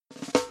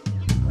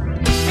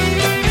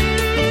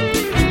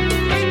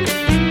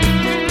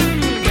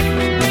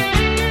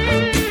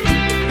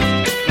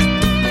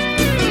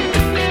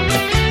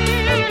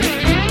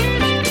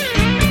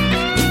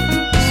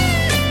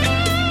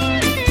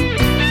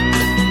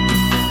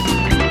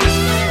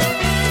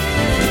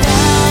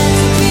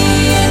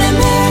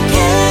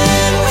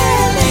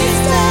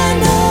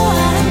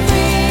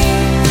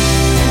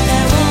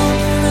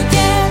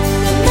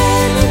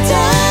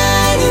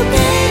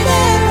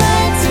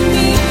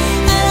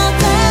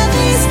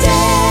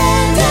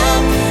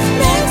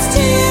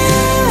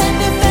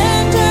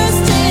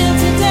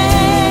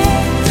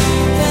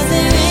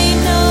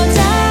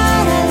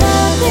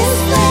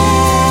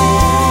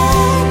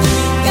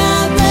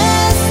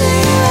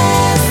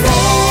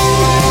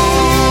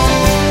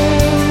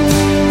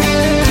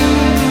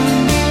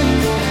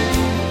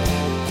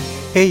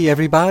Hey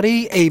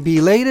everybody, a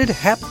belated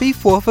happy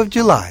 4th of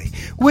July,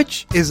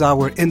 which is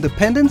our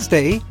Independence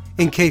Day,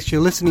 in case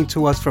you're listening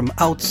to us from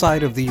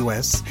outside of the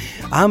U.S.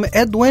 I'm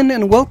Edwin,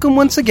 and welcome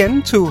once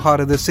again to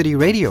Heart of the City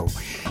Radio.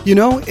 You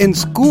know, in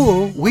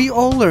school, we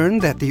all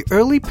learned that the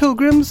early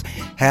pilgrims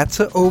had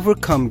to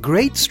overcome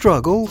great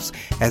struggles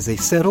as they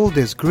settled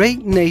this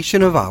great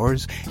nation of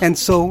ours, and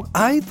so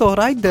I thought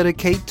I'd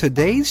dedicate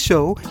today's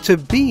show to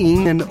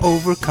being an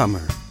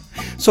overcomer.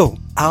 So,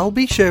 I'll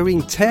be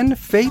sharing 10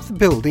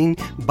 faith-building,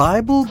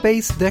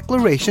 Bible-based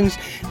declarations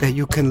that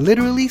you can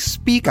literally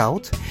speak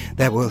out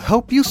that will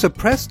help you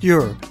suppress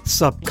your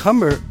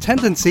subcomer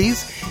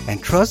tendencies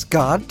and trust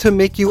God to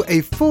make you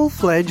a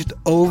full-fledged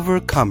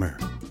overcomer.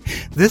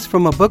 This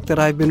from a book that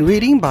I've been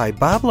reading by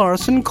Bob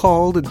Larson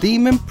called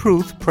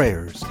Demon-Proof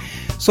Prayers.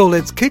 So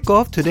let's kick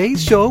off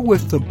today's show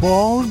with the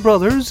Ball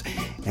Brothers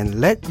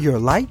and Let Your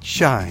Light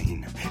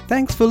Shine.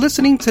 Thanks for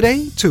listening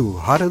today to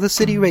Heart of the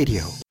City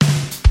Radio.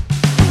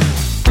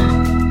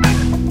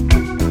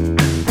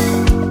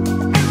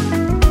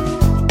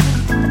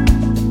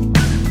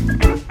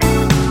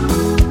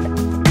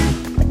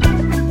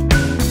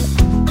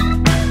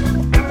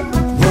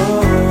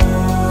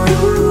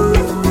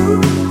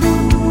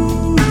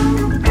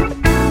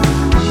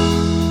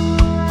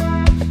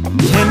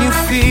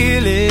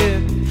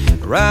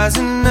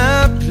 Rising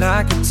up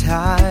like a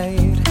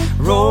tide,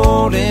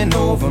 rolling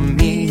over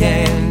me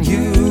and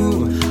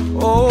you.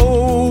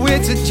 Oh,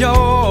 it's a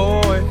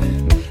joy,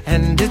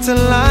 and it's a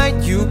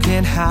light you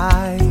can't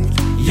hide.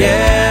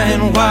 Yeah,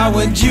 and why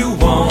would you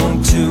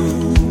want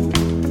to?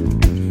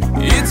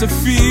 It's a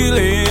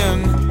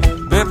feeling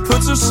that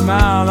puts a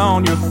smile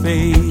on your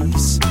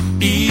face,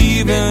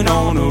 even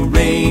on a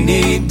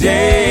rainy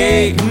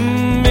day.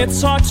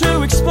 It's hard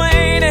to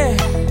explain it,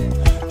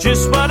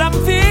 just what I'm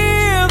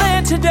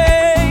feeling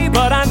today,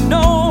 but I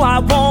know I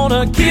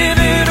wanna give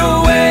it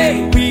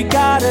away. We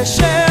gotta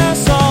share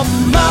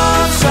some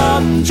love,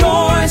 some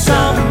joy,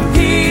 some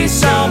peace,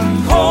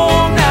 some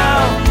hope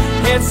now.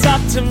 It's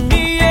up to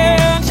me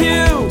and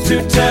you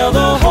to tell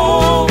the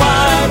whole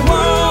wide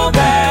world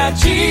that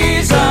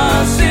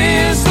Jesus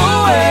is the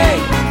way.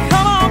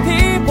 Come on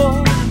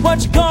people,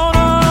 what you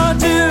gonna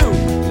do?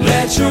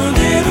 Let your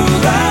little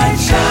light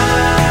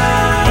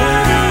shine,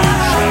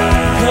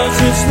 'cause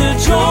it's the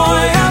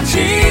joy of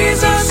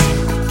Jesus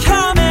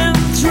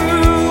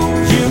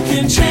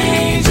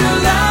change your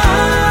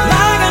life,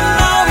 like I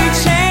know He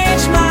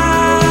changed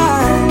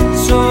mine.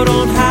 So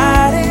don't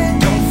hide it,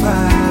 don't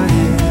fight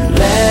it.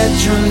 Let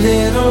your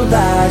little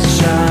light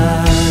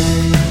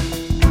shine.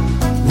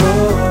 Whoa.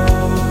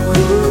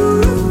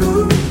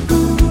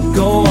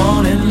 Go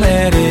on and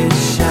let it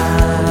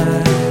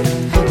shine.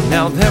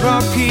 Now there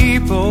are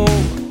people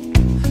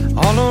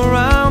all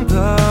around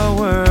the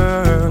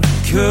world.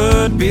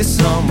 Could be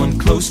someone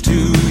close to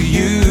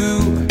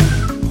you.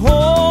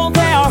 Oh,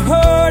 they are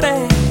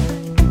hurting,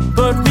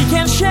 but we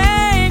can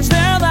change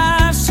their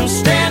lives, so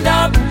stand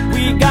up,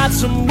 we got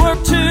some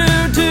work to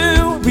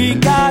do. We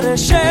gotta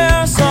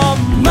share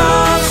some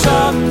love,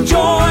 some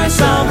joy,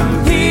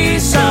 some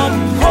peace,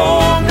 some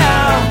hope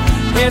now.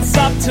 It's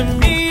up to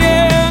me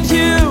and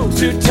you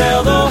to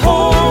tell the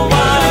whole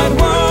wide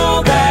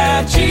world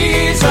that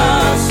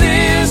Jesus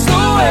is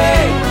the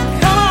way.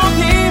 Come on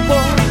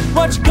people,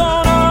 what you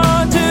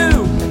gonna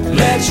do?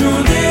 Let your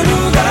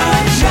little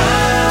light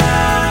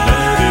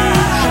shine,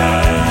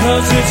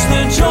 'cause it's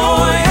the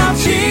joy of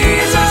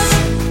Jesus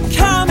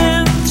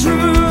coming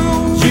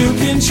through. You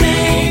can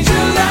change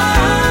your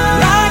life,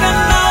 like I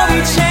know He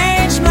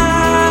changed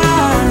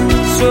mine.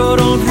 So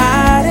don't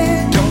hide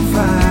it, don't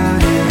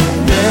fight it.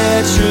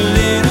 Let your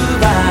little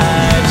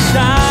light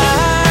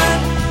shine.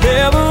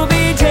 There will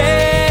be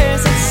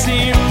days that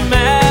seem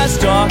as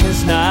dark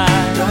as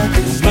night,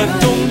 but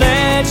don't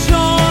let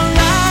your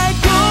light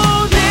go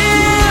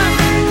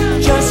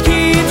dim. Just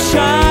keep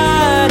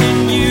shining.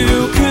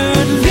 You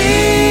could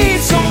lead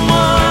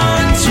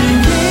someone to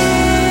Him.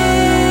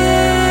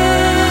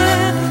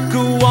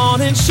 Go on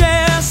and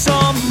share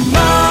some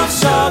love,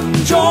 some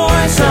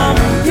joy, some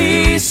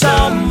peace,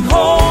 some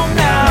hope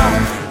now.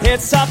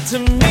 It's up to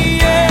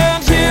me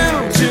and you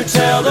to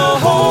tell the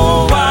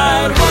whole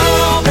wide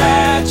world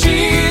that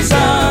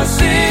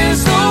Jesus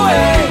is the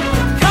way.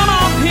 Come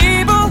on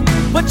people,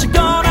 what you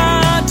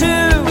gonna do?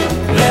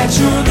 Let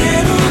your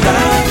little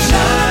light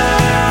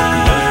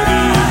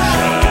shine,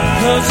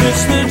 'cause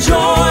it's the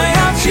joy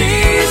of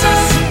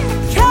Jesus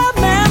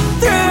coming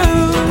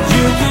through.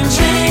 You can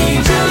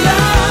change your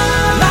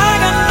life,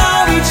 like I know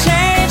He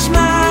changed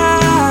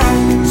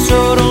mine. So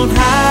don't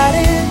hide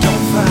it,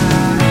 don't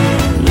fight it.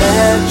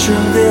 Let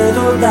your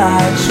little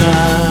light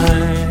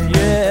shine,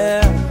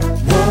 yeah.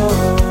 Whoa.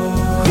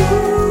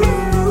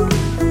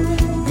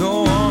 Go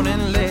on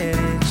and let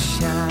it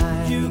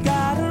shine. You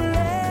gotta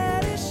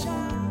let it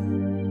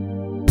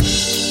shine.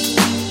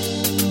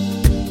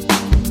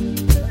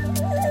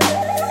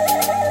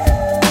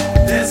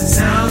 There's a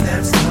sound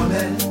that's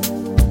coming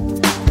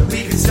that we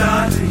can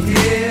start to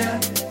hear,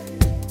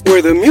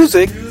 Where the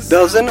music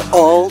doesn't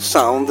all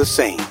sound the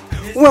same.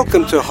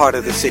 Welcome to Heart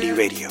of the City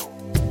Radio.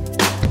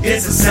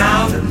 It's the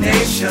sound of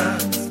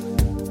nations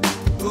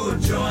who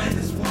have joined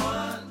as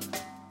one.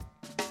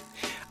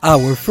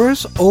 Our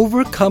first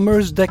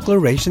Overcomers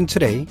Declaration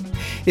today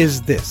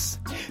is this: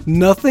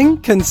 nothing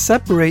can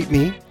separate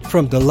me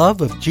from the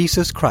love of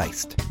Jesus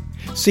Christ.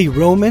 See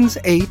Romans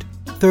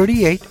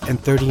 8:38 and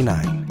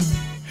 39.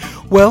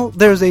 Well,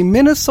 there's a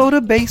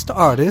Minnesota-based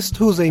artist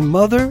who's a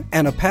mother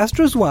and a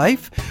pastor's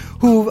wife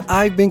who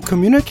I've been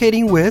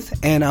communicating with,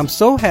 and I'm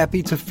so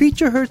happy to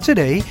feature her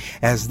today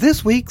as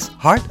this week's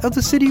Heart of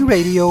the City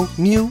Radio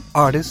New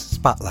Artist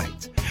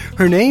Spotlight.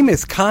 Her name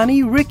is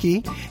Connie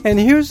Rickey, and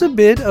here's a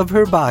bit of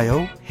her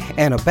bio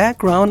and a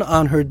background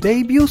on her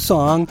debut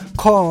song,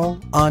 Call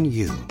on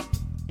You.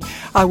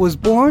 I was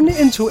born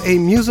into a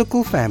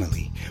musical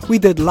family. We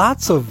did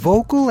lots of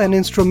vocal and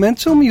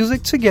instrumental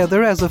music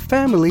together as a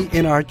family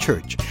in our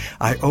church.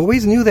 I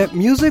always knew that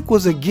music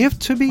was a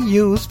gift to be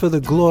used for the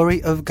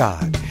glory of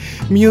God.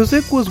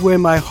 Music was where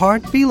my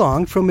heart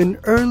belonged from an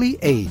early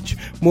age.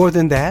 More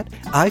than that,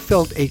 I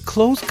felt a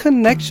close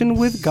connection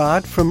with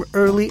God from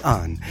early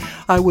on.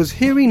 I was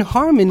hearing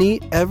harmony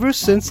ever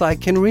since I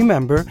can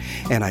remember,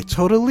 and I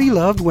totally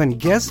loved when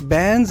guest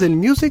bands and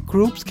music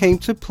groups came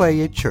to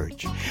play at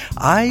church.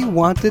 I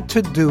wanted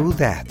to do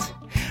that.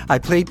 I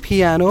played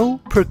piano,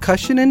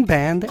 percussion in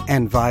band,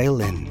 and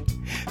violin.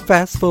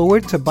 Fast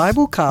forward to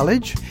Bible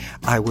college.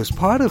 I was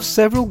part of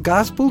several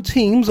gospel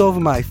teams over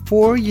my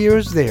 4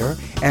 years there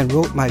and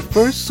wrote my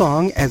first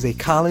song as a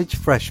college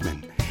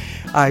freshman.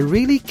 I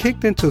really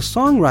kicked into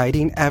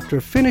songwriting after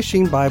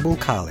finishing Bible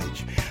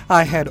college.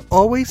 I had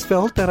always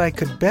felt that I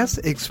could best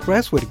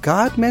express what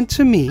God meant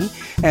to me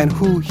and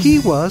who He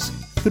was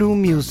through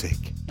music.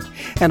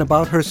 And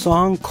about her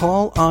song,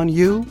 Call on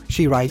You,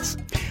 she writes,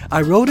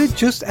 I wrote it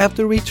just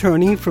after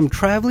returning from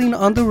traveling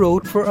on the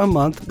road for a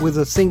month with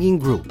a singing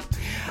group.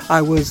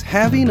 I was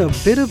having a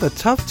bit of a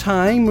tough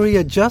time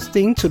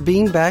readjusting to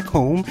being back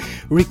home,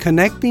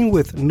 reconnecting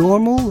with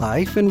normal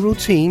life and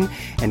routine,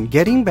 and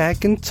getting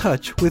back in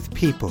touch with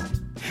people.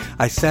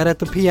 I sat at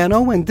the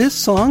piano and this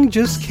song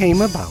just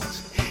came about.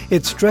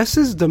 It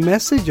stresses the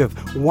message of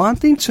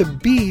wanting to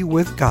be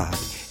with God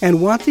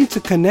and wanting to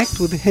connect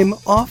with Him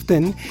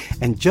often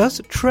and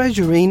just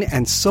treasuring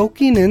and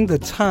soaking in the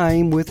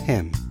time with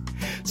Him.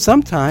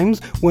 Sometimes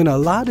when a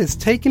lot is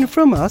taken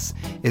from us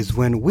is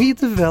when we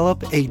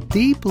develop a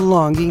deep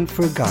longing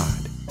for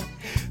God.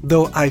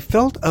 Though I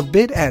felt a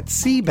bit at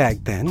sea back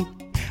then,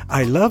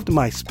 I loved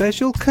my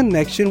special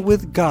connection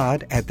with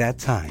God at that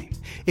time.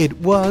 It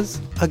was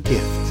a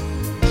gift.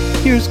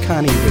 Here's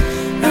Connie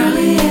Rickey.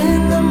 Early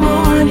in the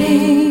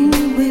morning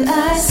will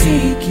I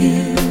seek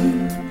You.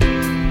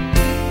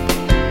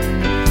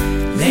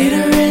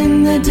 Later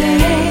in the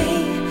day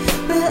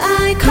will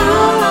I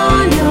call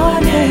on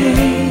Your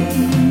name.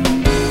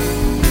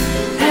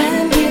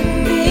 And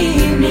in the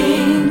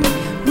evening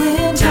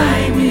when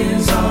time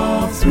is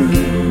all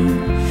through,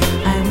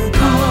 I will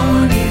call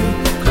on You,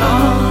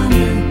 call on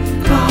You,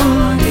 call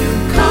on You,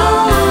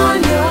 call on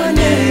Your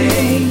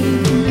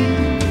name.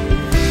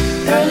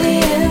 Early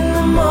in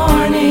the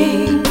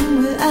morning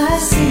will I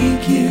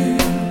seek You.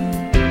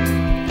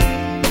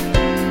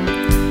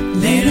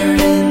 Later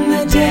in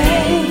the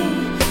day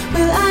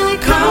will I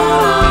call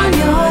on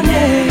Your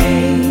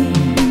name.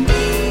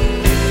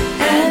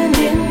 And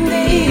in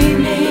the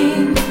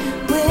evening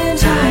when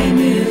time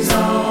is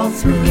all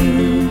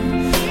through,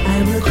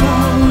 I will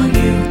call on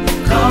You,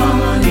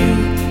 call on You,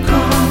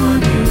 call on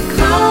You,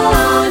 call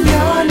on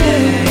Your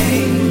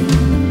name.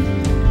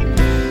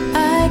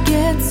 I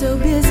get so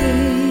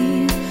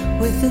busy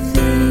with the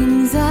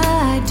things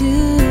I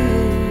do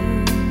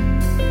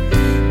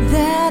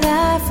that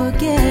I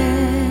forget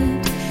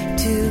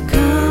to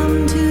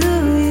come to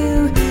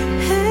You.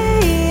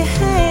 Hey,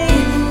 hey,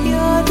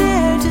 You're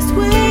there just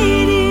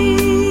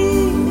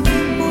waiting,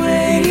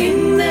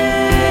 waiting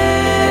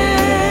there.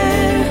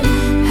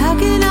 How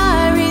can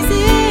I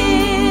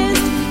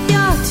resist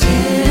Your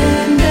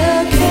tender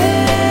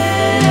care?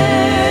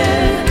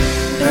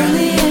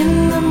 Early in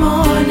the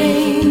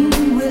morning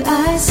will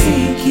I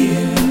seek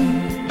You.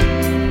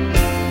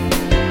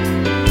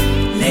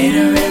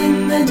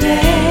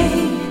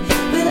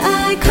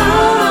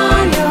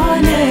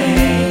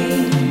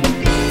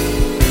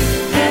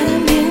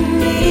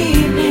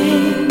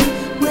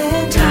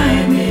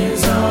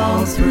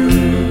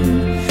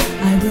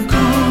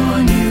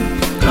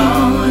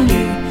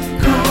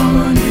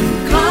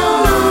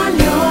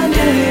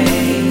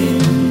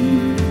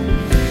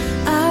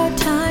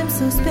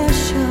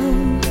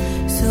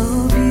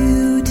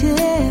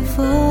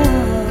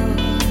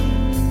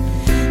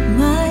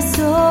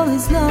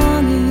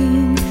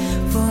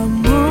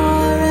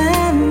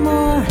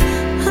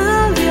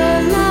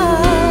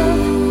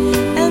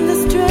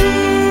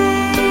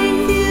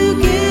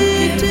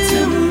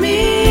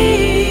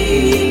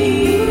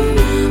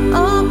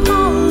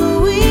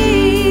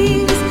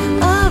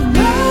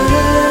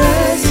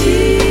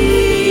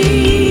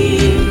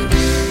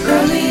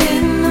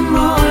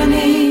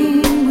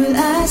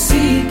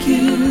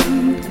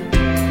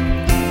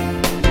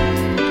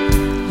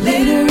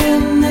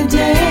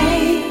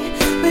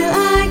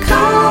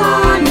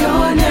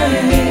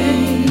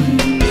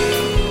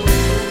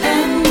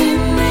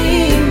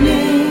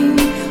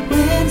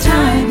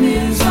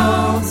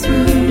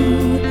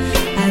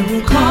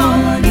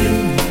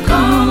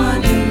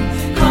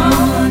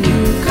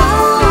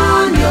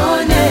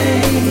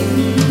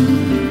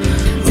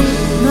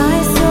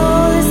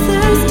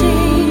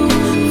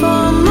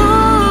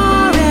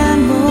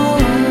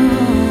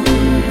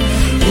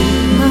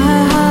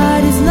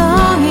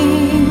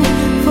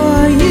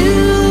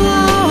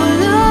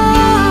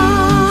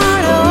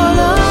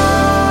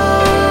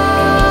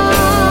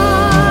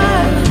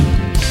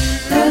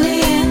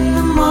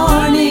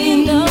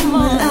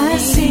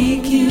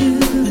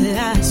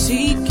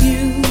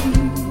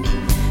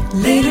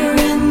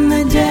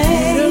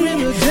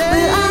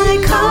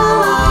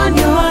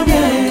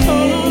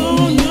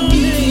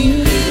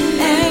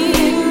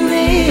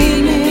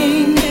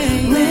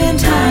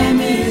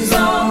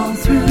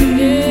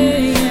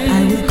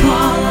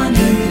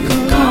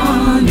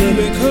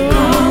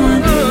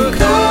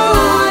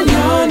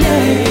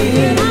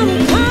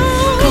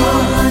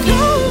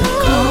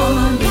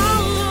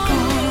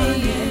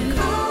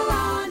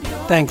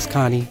 Thanks,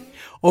 Connie.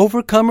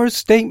 Overcomer's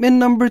statement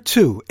number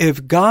 2.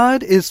 If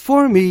God is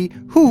for me,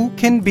 who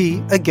can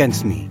be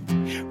against me?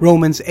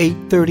 Romans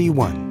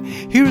 8:31.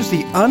 Here's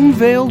the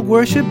Unveiled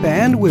Worship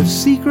Band with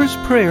Seeker's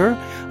Prayer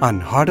on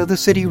Heart of the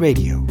City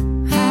Radio.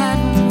 I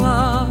don't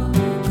walk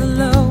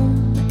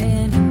alone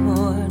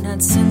anymore,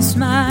 not since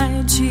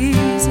my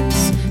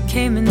Jesus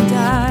came and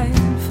died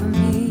for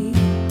me.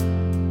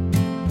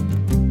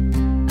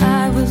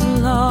 I was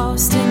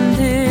lost in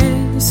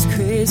this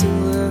crazy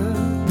world,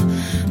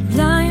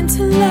 blind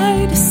to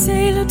light, a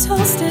sailor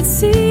tossed at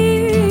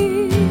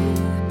sea.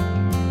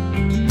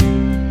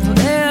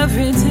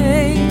 Every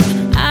day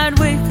I'd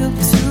wake up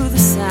to the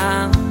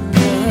sound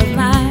of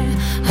my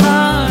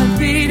heart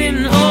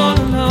beating all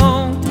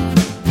alone,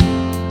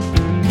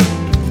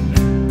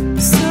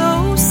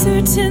 so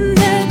certain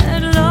that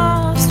I'd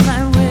lost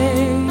my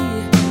way.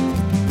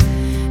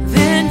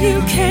 Then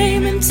you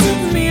came and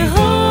took me home.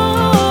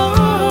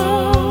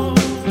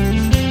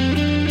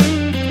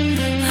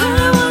 I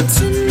want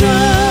to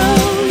know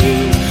you,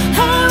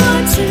 I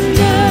want to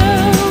know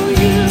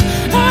you,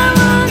 I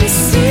want to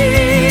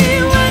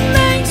see what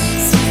makes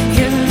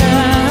you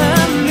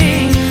love me.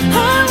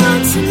 I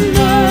want to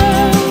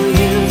know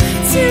you,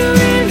 to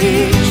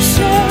really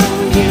show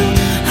you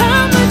how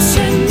much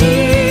I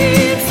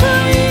need for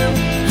you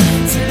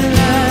to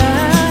love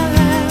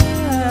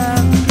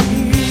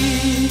me.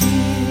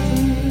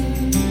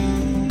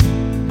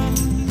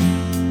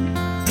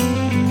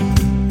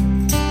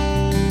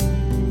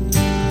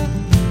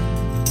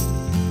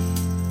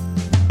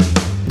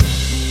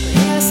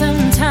 Yeah,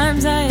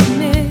 sometimes I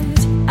admit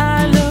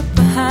I look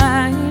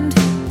behind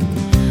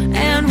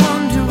and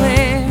wonder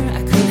where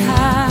I could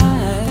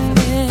have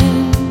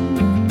been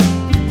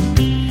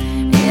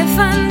if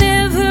I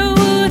never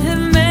would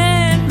have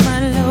met my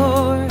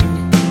Lord.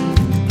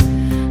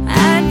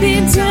 I'd be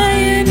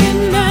dying in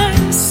my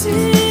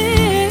sin.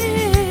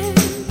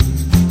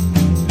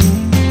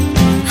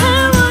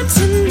 I want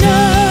to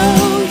know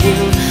you,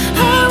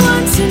 I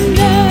want to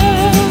know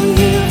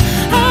you,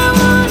 I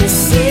want to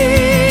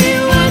see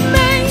what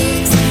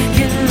makes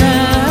you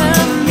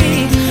love me.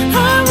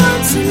 I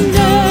want to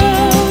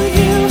know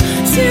you,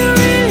 to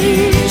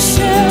really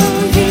show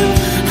you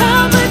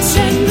how much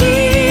I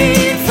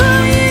need for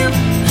you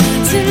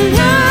to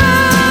love.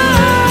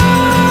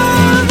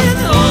 And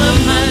all of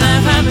my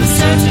life I've been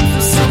searching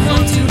for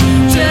someone to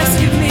just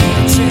give me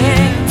a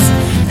chance.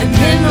 And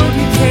then hope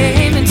you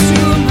came into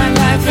my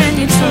life and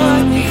you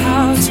taught me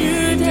how to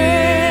dance.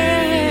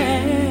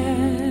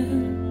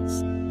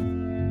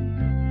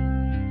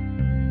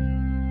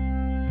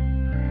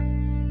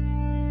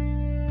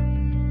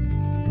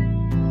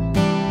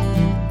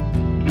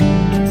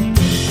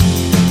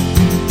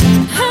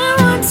 I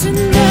want to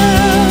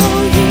know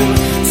you,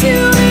 to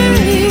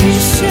really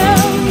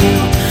show you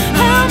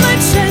how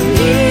much I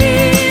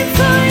need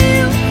for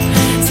you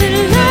to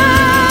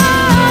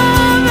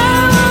love. I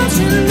want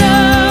to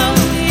know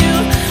you,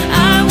 I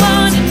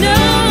want to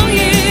know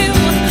you,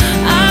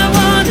 I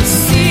want to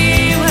see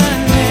what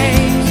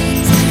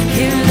makes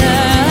you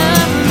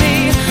love me.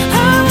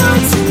 I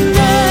want to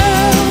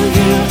know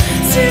you,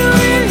 to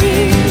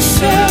really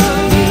show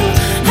you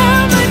how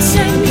much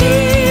I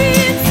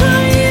need for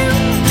you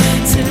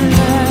to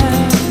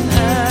love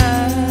me.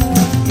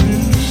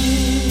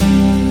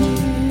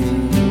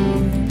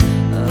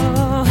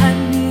 Oh, I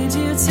need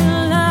you to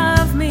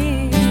love me.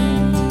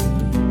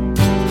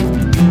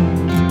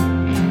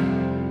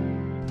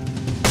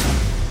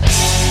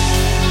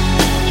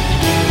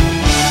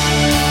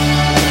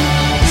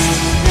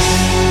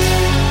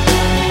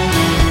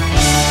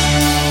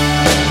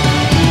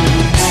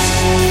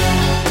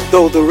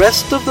 Though the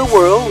rest of the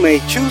world may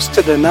choose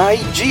to deny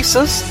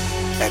Jesus,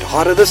 at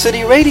Heart of the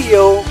City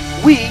Radio,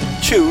 we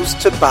choose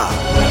to bow.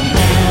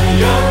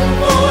 Your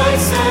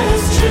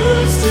voices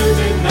choose to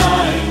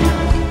deny you.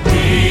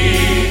 We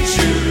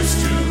choose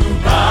to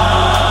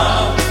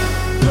bow.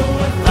 Though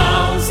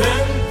 1,000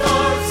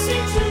 thoughts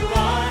seem to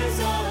rise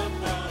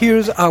above.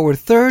 Here's our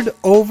third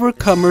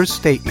overcomer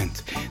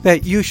statement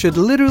that you should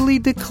literally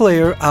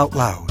declare out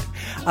loud.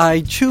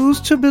 I choose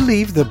to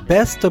believe the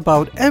best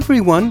about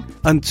everyone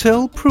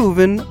until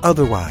proven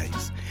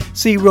otherwise.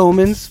 See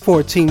Romans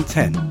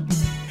 14:10.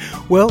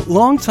 Well,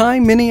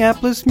 longtime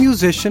Minneapolis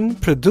musician,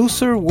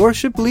 producer,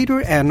 worship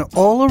leader, and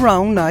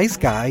all-around nice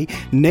guy,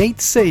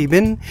 Nate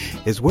Sabin,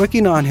 is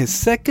working on his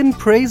second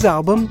praise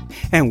album,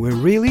 and we're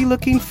really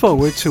looking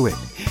forward to it.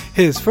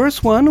 His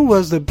first one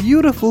was the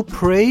beautiful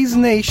Praise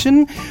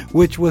Nation,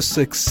 which was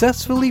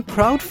successfully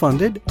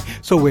crowdfunded,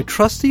 so we're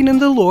trusting in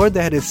the Lord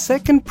that his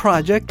second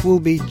project will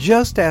be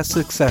just as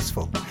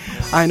successful.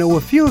 I know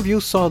a few of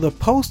you saw the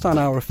post on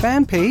our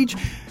fan page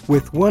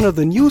with one of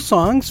the new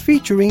songs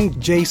featuring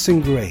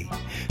Jason Gray.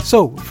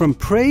 So, from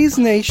Praise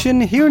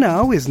Nation, here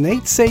now is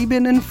Nate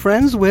Sabin and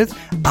friends with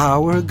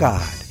Our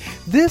God.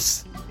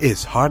 This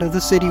is Heart of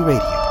the City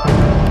Radio.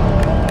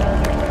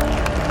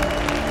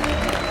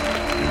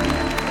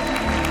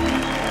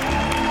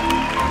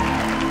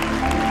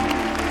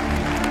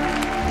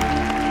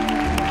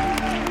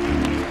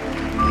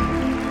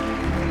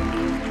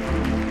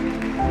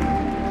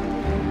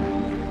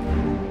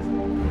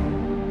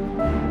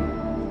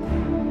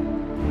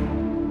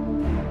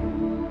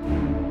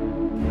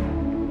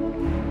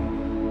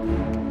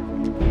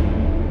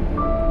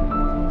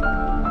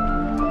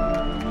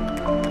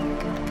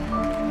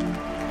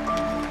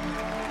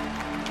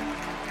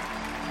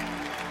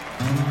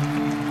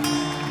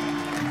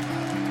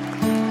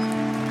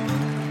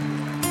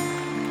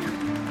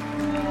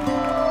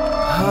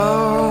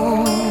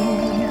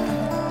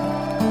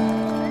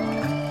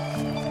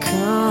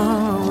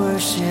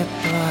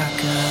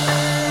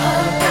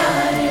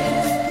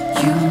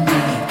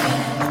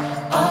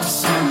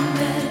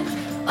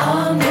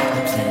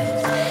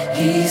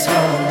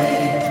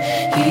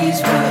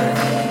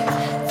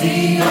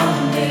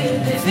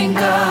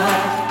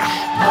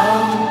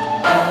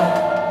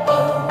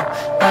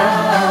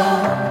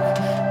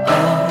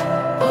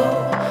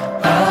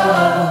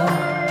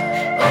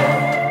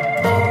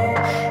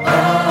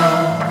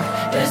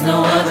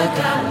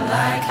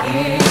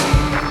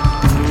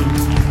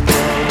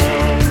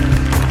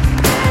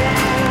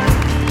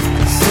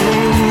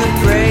 Sing the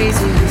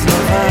praises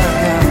of our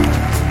God.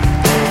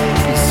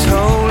 He's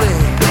holy,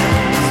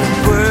 he's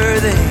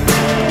worthy.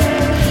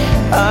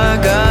 Our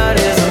God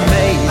is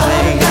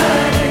amazing.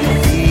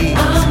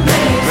 He's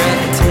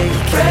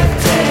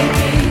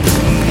breathtaking.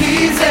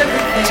 He's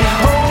everything.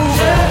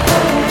 Jehovah,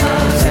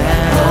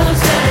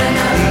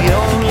 Hosanna, the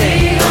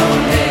only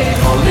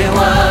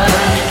one.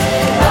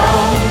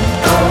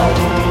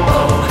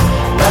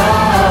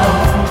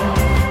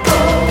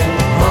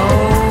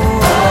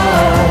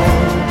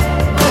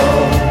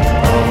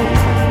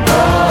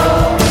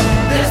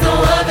 There's no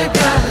other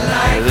God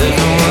like Him.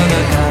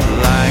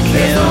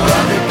 There's no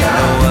other God.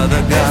 No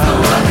other God. There's no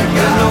other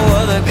God. No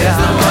other God. There's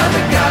no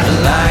other God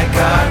like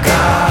our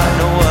God.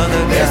 No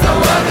other God. There's no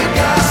other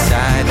God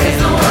beside Him.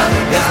 There's no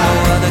other God. There's no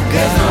other God.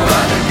 There's no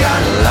other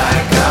God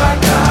like our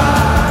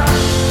God.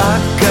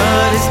 Our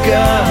God is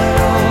God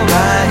all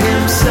by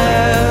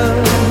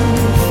Himself.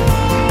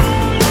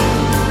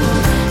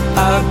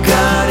 Our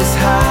God is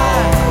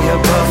high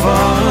above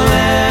all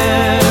else.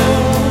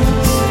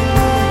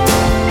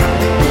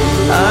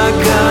 Our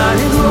God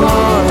is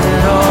more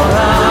than all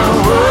our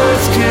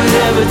words could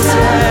ever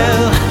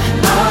tell.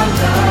 Our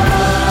God,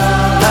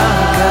 our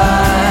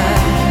God,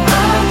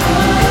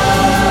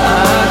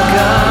 our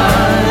God,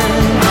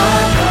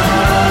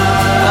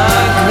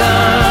 our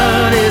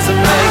God is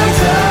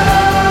amazing.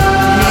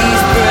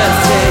 He's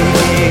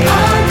breathtaking.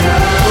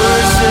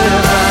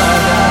 Worship our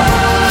God.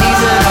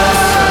 He's an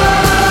awesome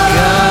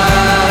God.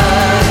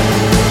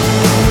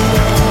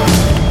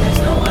 There's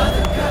no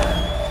other God.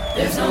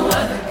 There's no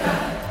other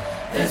God.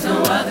 There's no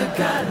other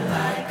God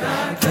like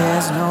our God.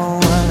 There's no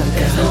other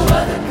God. There's no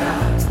other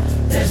God.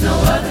 There's no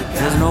other God. There's no other God.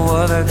 There's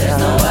no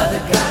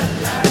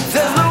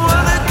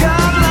other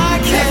God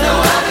like There's no other God like Him. There's no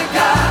other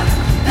God.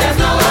 There's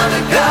no other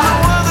God. There's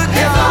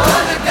no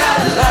other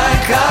God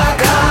like our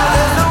God.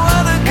 There's no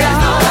other God.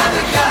 No other God.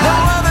 No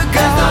other God.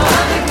 No other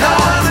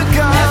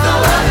God. There's no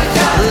other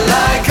God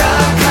like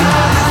our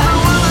God.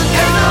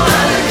 There's no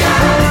other God.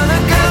 No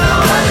other God. No other God. There's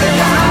no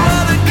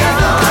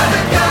other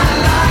God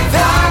like our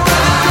God.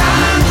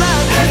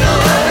 There's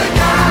no other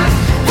God.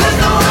 There's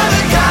no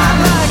other God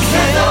like Him.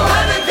 There's no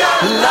other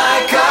God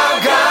like our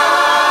God.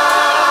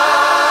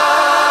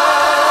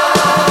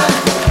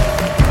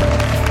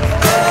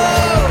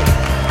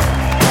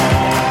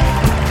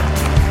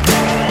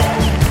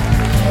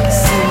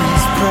 Sing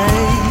His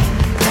praise.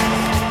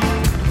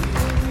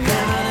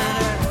 Heaven and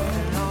earth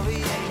and all the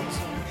angels.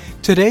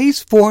 Today's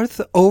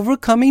fourth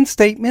overcoming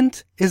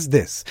statement is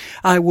this: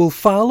 I will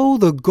follow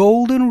the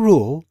golden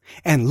rule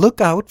and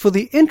look out for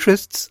the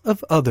interests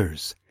of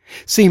others.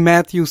 See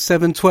Matthew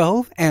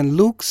 7:12 and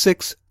Luke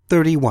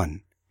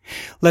 6:31.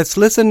 Let's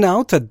listen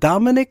now to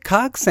Dominic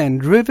Cox and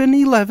Driven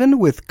 11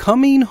 with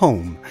Coming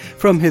Home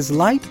from his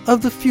Light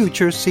of the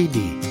Future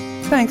CD.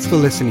 Thanks for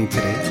listening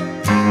today.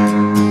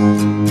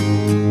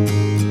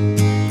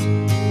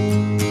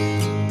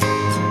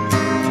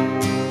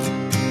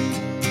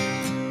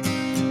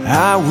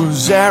 I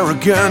was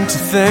arrogant to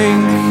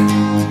think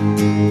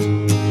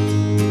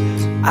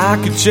I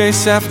could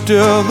chase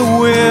after the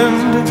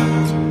wind,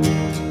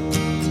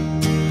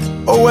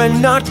 oh,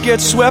 and not get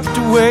swept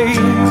away.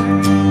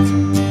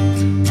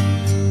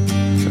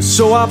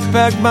 So I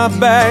packed my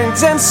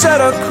bags and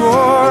set a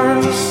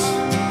course.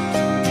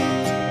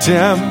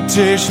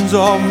 Temptations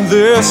of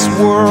this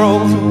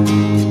world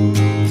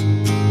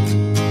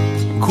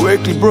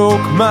quickly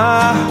broke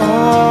my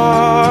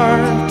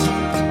heart.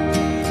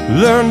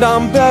 Learned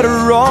I'm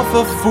better off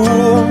a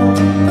fool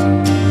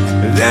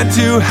than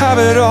to have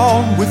it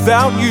all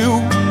without you.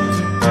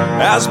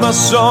 As my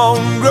song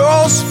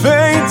grows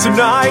faint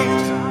tonight,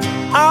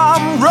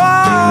 I'm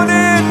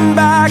running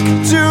back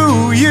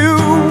to you.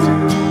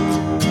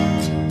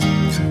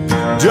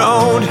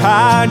 Don't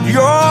hide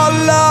your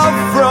love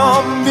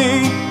from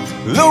me.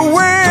 The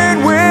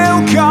wind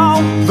will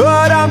come,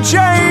 but I'm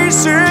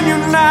chasing you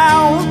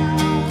now.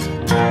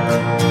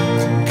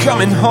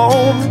 Coming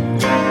home,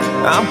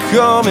 I'm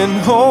coming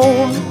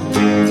home.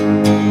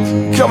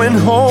 Coming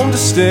home to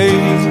stay.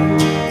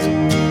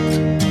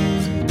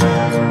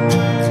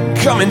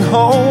 Coming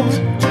home,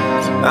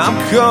 I'm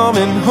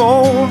coming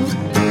home.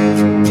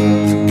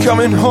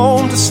 Coming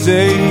home to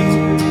stay.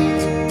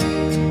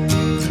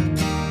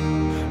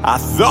 I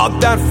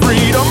thought that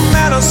freedom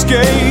and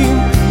escape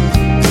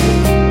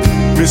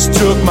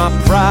mistook my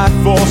pride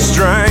for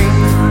strength.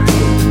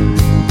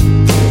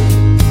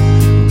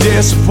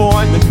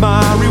 Disappointment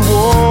my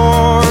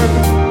reward.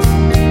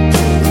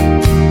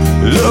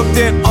 Looked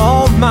at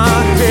all my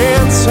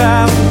hands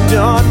have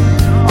done,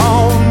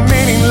 all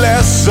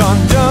meaningless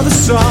under the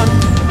sun.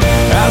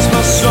 As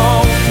my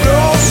song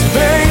grows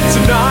faint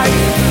tonight,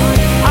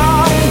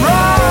 I'm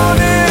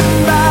running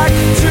back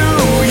to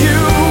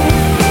you.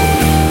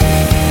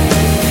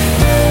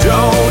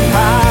 Don't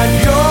hide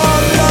your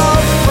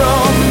love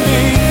from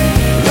me.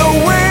 The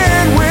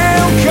wind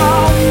will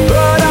come,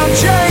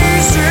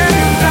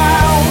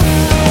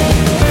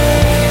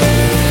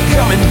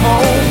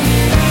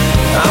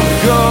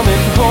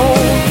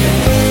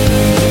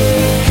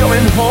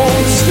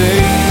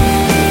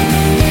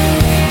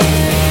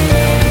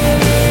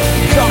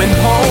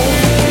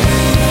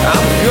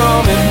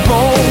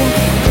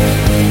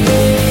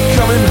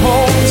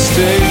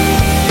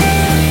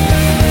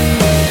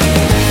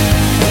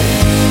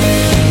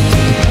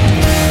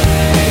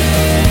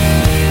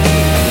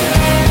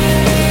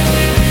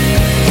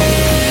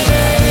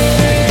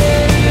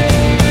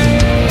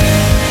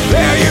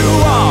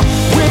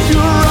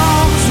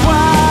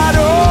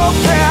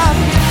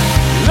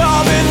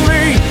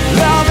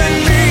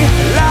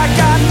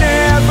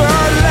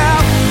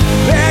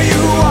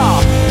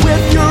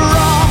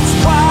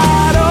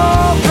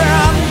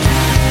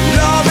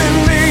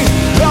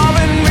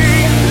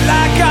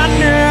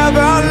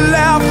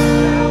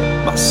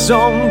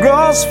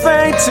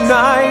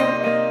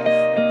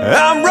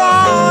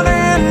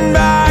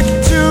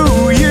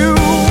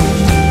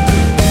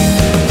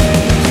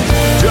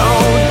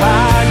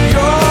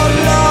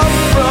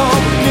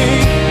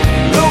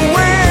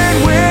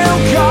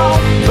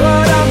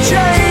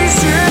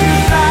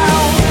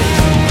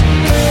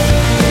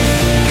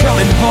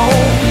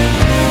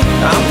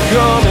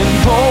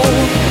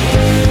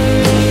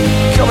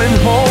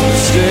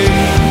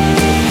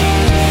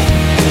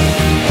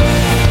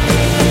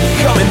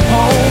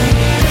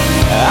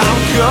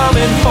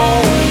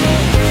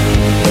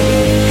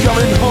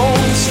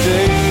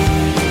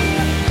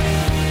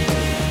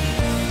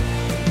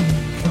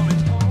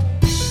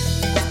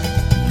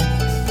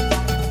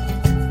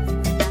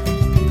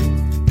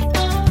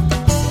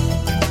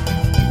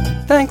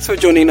 Thanks for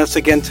joining us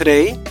again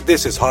today.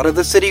 This is Heart of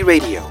the City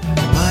Radio.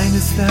 Remind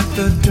us that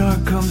the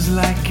dark comes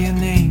like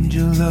an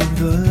angel of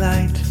the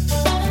light.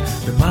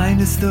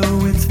 Remind us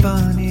though it's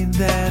funny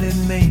that it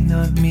may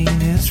not mean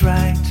it's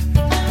right.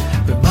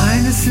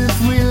 Remind us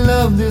if we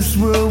love this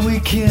world we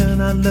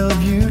cannot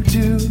love you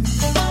too.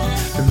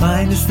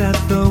 Remind us that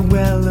the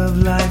well of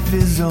life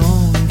is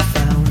only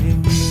found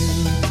in you.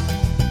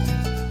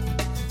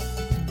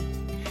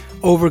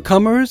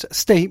 Overcomers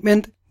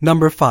Statement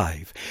number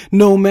 5.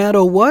 No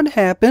matter what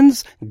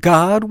happens,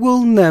 God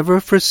will never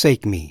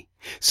forsake me.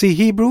 See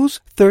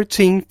Hebrews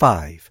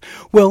 13:5.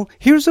 Well,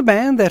 here's a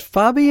band that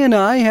Fabi and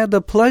I had the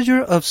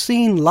pleasure of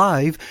seeing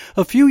live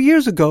a few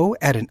years ago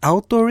at an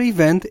outdoor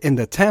event in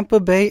the Tampa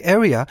Bay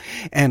area,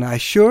 and I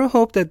sure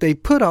hope that they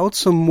put out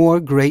some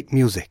more great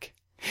music.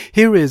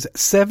 Here is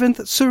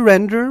Seventh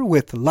Surrender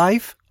with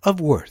Life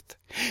of Worth.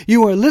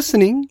 You are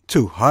listening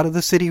to Heart of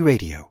the City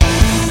Radio.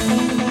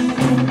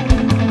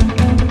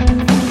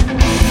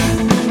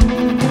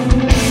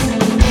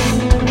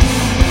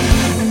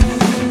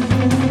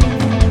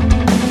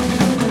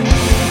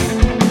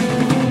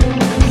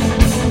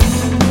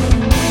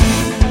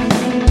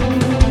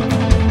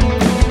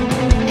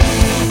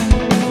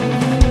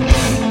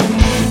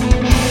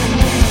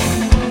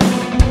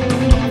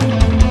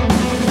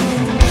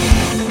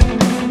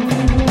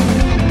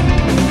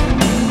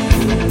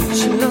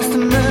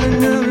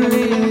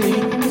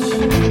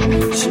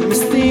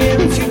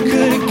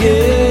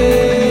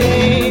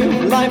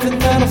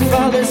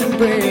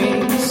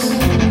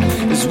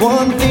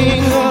 One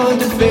thing hard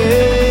to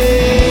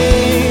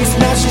face.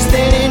 Now she's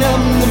standing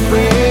on the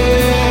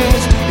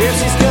bridge. If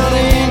she's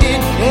gonna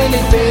end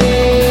it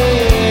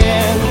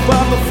there.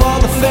 But before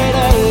the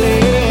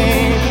fatally,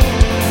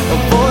 a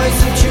voice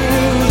of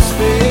truth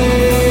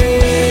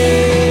speaks.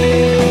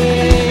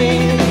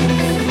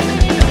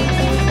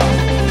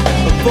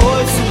 A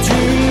voice of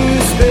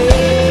truth speaks.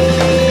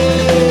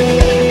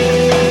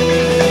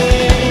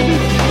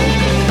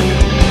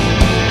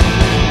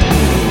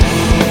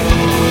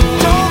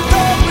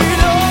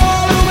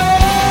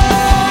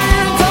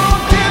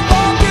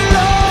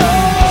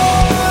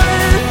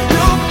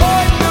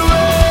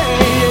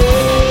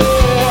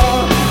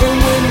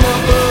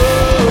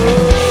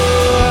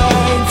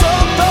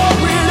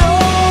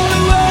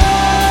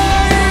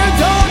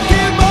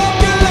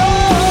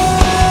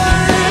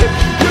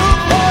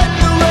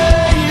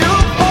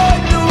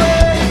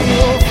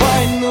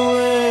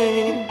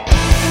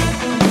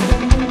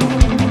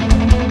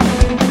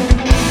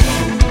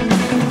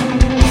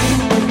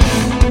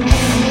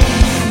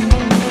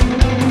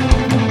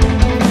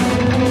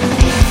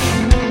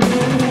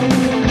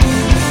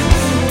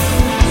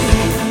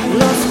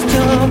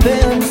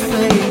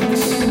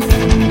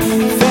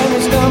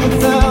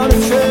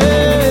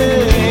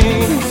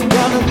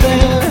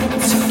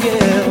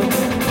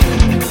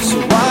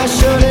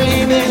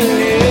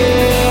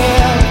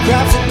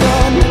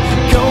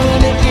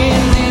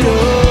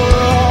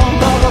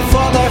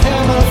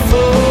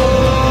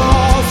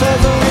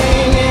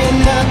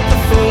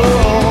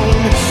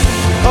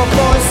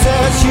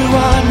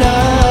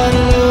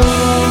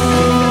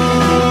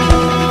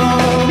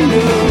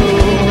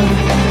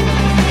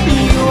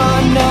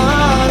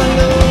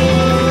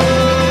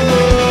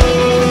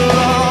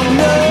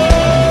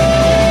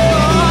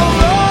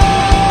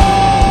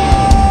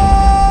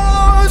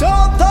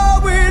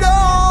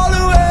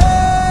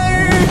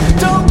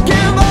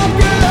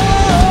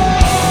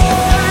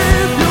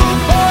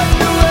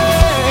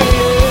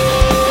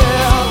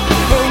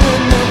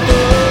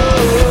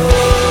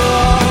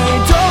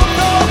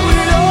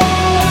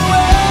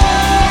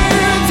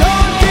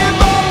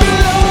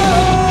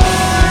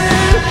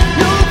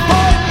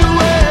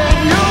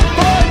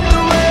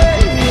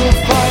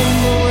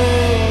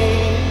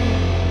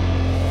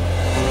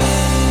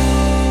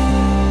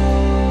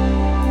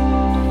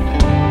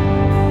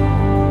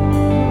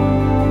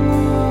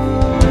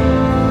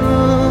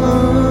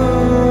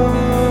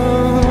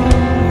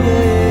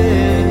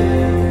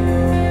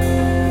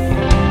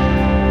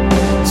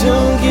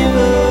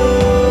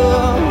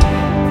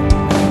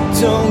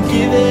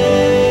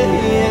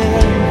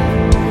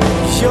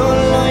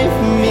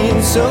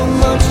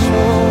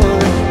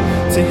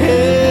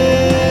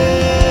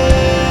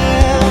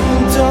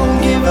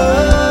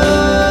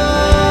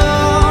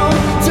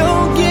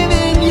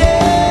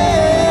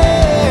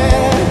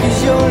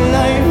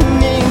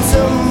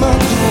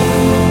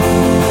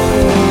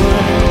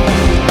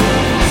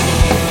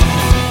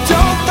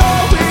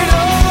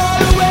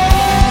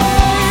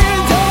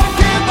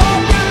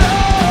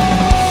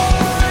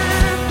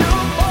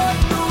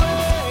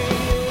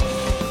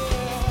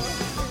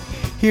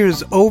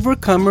 Here's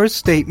Overcomers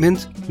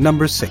Statement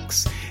number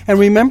 6. And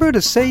remember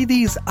to say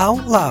these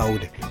out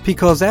loud,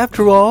 because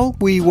after all,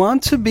 we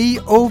want to be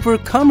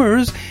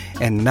overcomers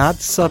and not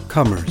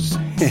subcomers.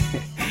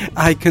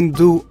 I can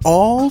do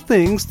all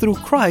things through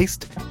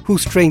Christ who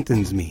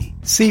strengthens me.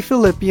 See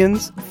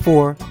Philippians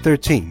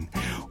 4:13.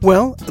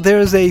 Well,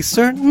 there's a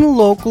certain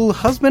local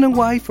husband and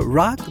wife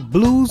rock,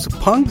 blues,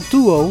 punk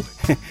duo,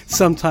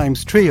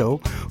 sometimes trio,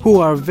 who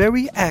are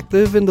very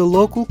active in the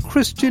local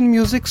Christian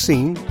music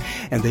scene,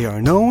 and they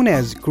are known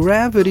as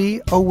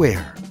Gravity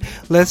Aware.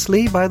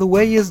 Leslie, by the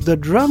way, is the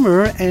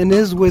drummer and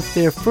is with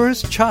their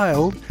first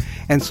child,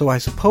 and so I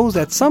suppose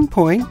at some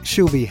point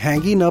she'll be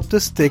hanging up the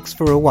sticks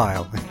for a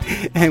while,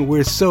 and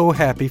we're so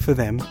happy for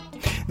them.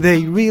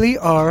 They really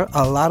are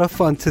a lot of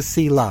fun to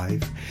see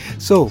live.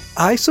 So,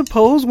 I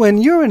suppose when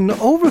you're an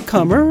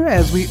overcomer,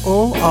 as we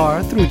all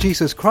are through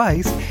Jesus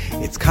Christ,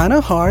 it's kind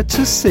of hard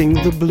to sing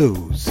the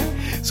blues.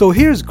 So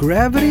here's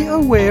Gravity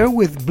Aware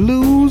with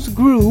Blues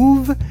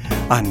Groove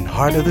on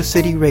Heart of the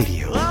City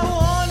Radio. Well, I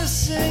wanna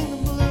sing the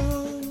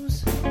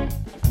blues,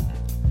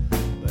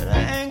 but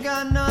I ain't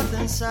got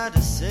nothing sad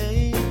to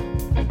say.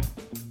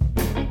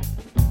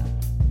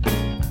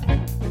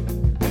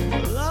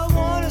 Well, I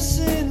wanna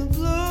sing the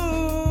blues,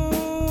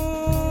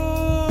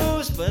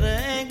 but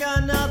I ain't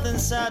got nothing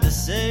sad to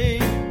say.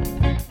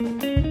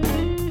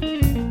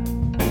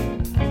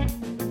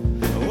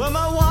 Well,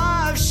 my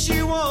wife,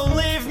 she won't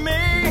leave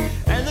me,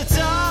 and the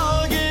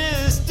dog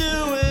is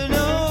doing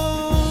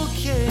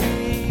okay.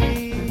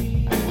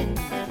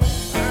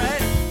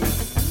 Alright.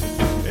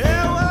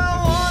 Yeah, well, I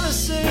wanna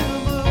sing the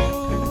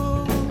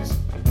blues,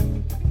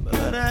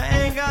 but I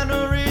ain't got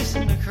no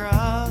reason to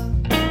cry.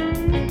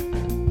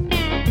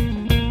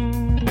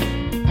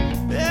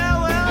 Yeah,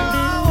 well,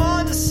 I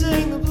want to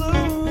sing the blues,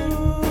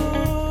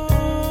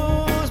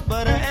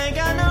 but I ain't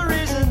got no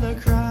reason to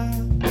cry.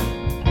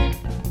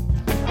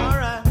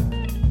 Alright.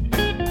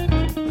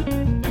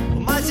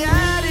 Well, my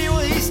daddy, well,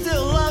 he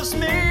still loves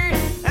me,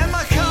 and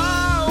my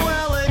car,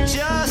 well, it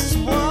just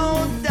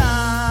won't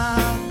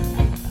die.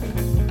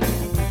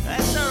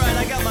 That's alright,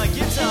 I got my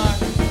guitar.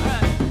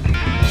 Alright.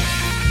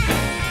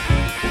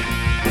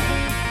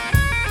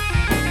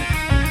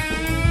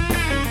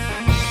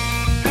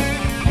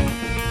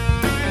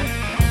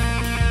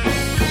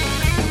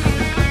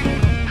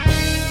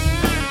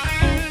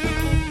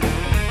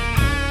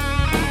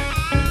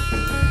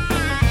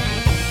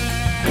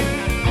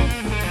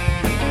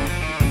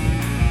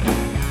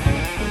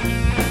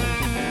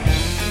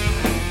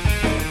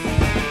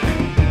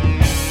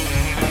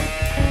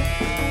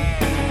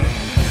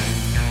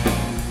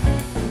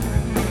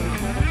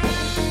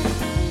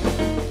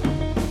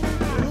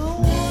 I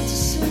want to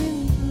sing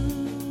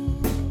the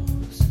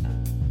blues,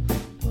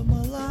 but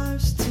my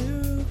life's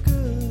too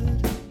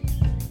good.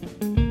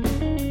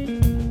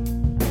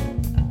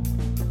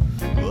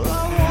 Well,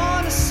 I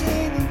want to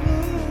sing the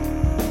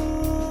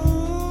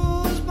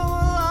blues, but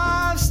my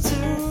life's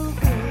too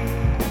good.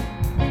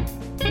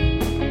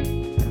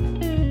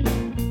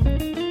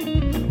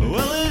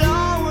 Well, it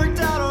all worked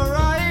out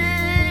alright,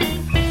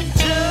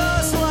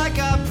 just like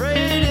I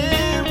prayed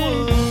it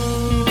would.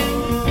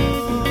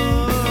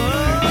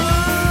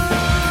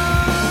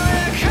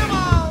 Come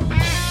on!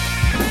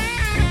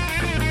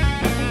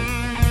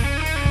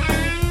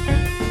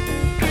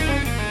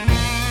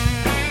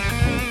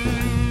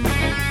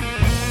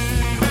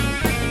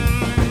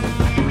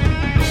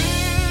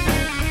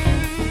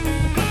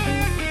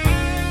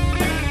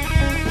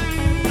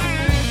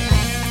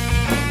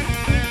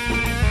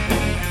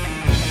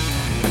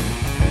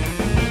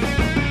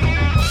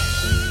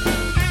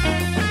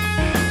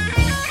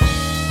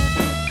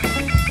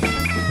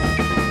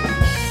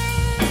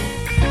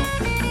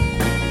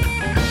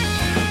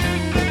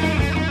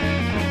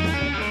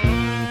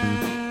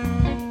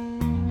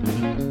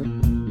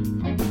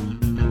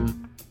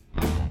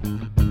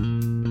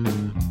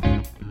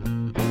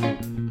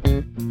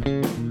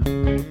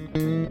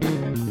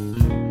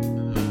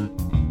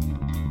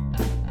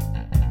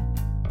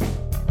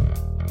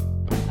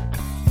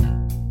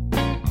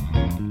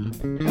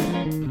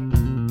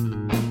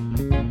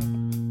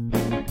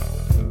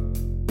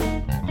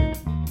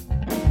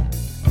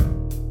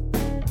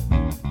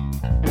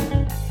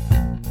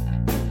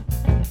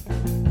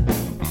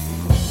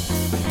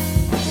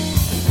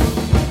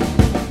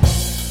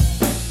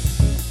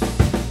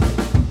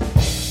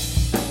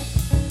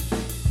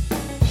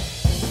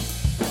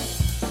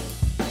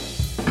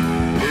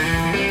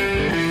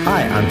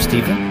 Hi, I'm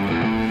Stephen,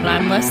 And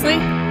I'm Leslie,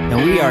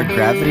 and we are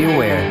Gravity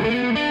Aware,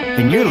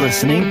 and you're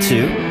listening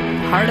to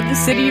Heart of the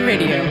City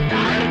Radio.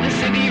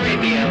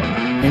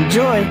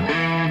 Enjoy!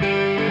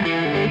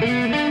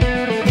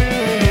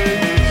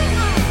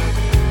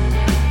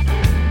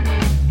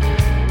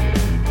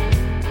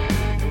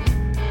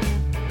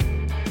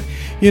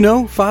 You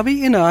know,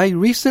 Fabi and I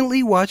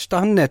recently watched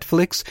on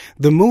Netflix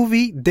the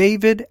movie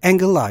David and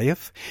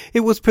Goliath.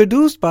 It was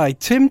produced by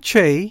Tim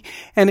Che,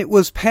 and it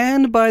was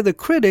panned by the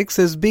critics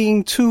as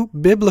being too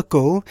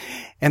biblical.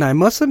 And I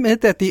must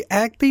admit that the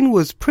acting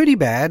was pretty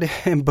bad,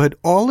 but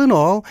all in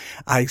all,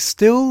 I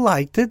still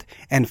liked it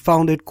and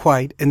found it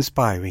quite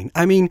inspiring.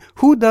 I mean,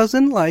 who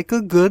doesn't like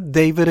a good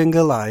David and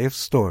Goliath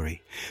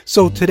story?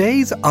 So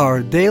today's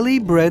Our Daily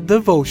Bread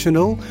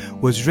devotional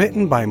was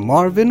written by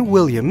Marvin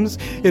Williams.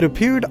 It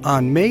appeared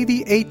on May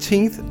the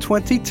 18th,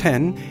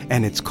 2010,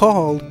 and it's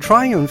called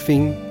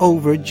Triumphing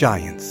Over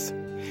Giants.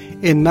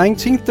 In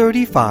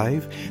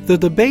 1935, the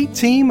debate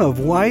team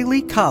of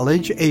Wiley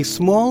College, a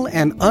small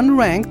and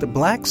unranked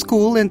black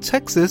school in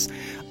Texas,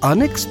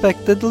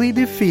 unexpectedly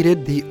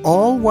defeated the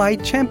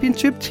all-white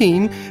championship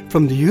team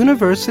from the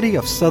University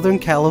of Southern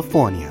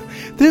California.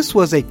 This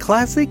was a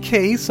classic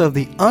case of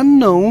the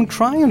unknown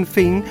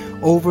triumphing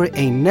over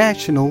a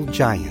national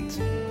giant.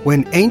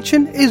 When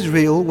ancient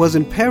Israel was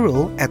in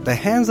peril at the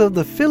hands of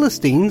the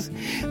Philistines,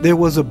 there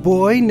was a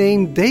boy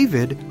named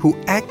David who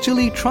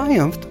actually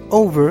triumphed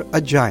over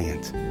a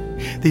giant.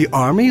 The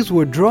armies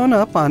were drawn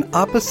up on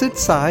opposite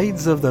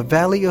sides of the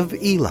valley of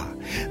Elah.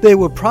 They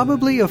were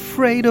probably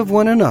afraid of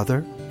one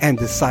another and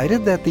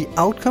decided that the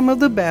outcome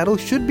of the battle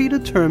should be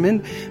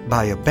determined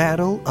by a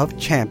battle of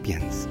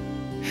champions.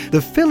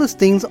 The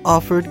Philistines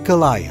offered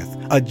Goliath,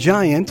 a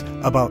giant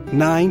about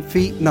 9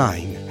 feet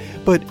 9.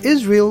 But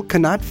Israel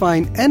could not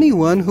find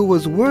anyone who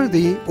was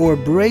worthy or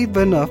brave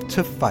enough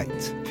to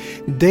fight.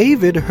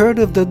 David heard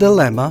of the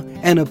dilemma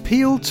and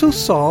appealed to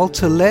Saul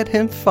to let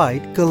him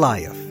fight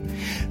Goliath.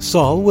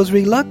 Saul was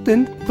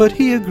reluctant, but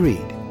he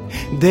agreed.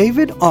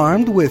 David,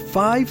 armed with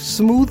 5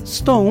 smooth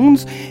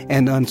stones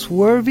and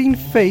unswerving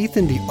faith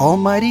in the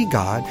Almighty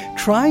God,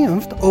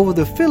 triumphed over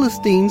the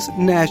Philistines'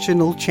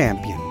 national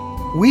champion.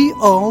 We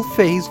all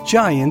face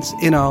giants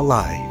in our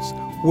lives: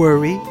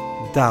 worry,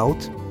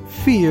 doubt,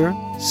 fear,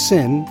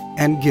 sin,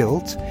 and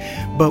guilt,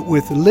 but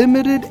with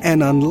limited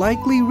and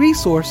unlikely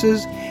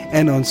resources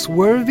and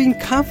unswerving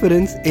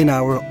confidence in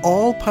our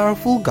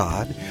all-powerful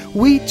God,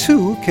 we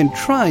too can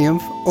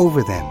triumph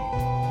over them.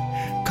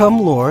 Come,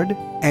 Lord,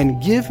 and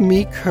give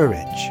me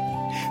courage.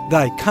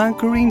 Thy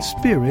conquering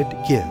spirit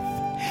give.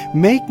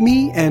 Make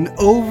me an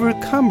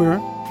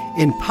overcomer,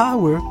 in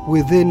power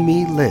within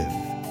me live.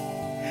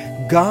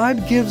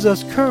 God gives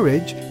us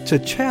courage to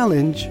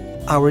challenge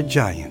our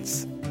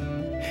giants.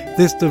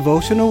 This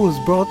devotional was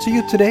brought to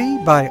you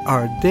today by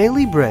Our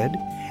Daily Bread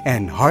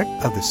and Heart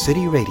of the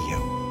City Radio.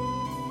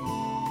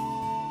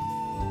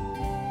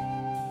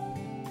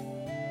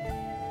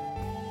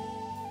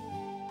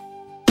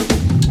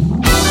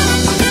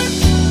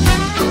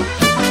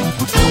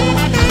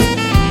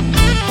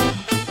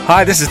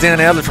 Hi, this is Dan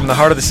Adler from the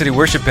Heart of the City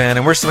Worship Band,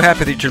 and we're so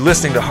happy that you're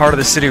listening to Heart of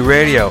the City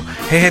Radio.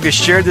 Hey, have you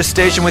shared this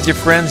station with your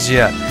friends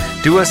yet?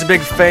 Do us a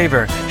big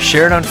favor.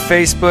 Share it on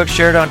Facebook,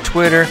 share it on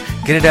Twitter,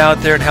 get it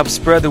out there and help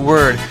spread the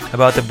word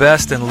about the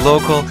best in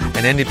local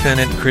and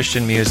independent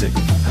Christian music. I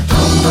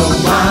don't know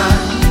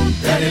why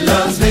Daddy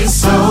loves me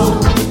so.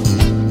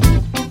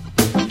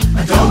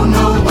 I don't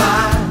know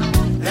why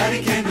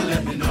Daddy came to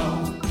let me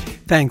know.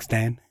 Thanks,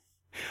 Dan.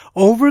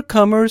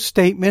 Overcomer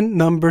statement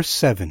number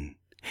 7.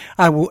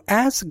 I will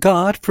ask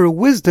God for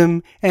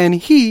wisdom, and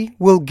He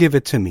will give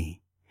it to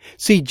me.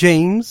 See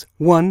James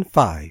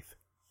 1:5.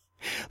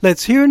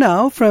 Let's hear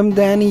now from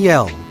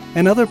Danielle,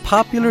 another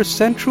popular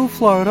Central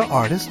Florida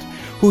artist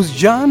whose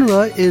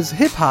genre is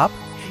hip-hop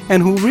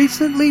and who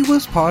recently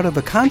was part of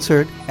a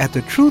concert at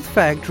the Truth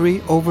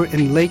Factory over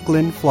in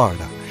Lakeland,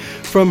 Florida.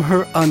 From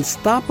her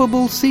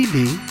Unstoppable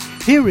CD,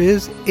 here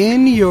is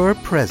In Your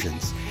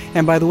Presence.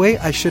 And by the way,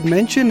 I should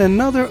mention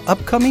another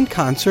upcoming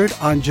concert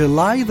on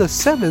July the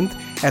 7th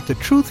at the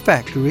Truth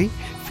Factory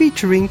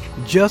featuring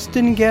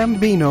Justin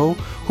Gambino,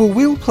 who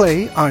will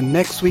play on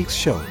next week's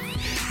show.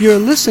 You're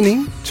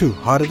listening to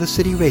Heart of the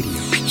City Radio.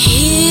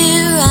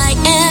 Here I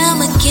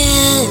am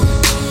again,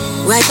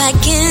 right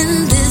back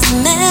in this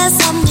mess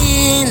I'm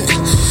in.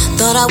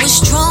 Thought I was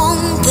strong,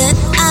 that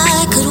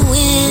I could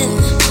win.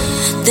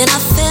 Then I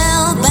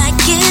fell back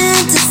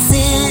into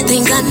sin.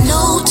 Things I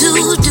know to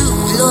do,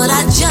 Lord,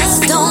 I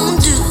just don't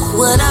do.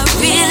 What I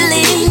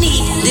really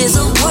need is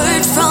a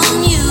word from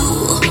you.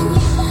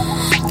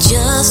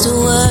 Just a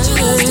word,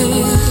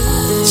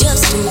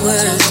 just a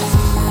word.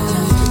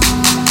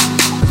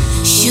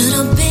 Should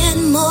have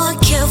been more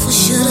careful,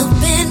 should have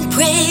been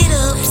prayed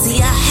up.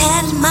 See, I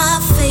had my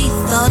faith,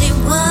 thought it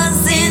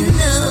was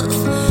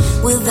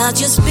enough. Without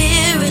your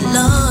spirit,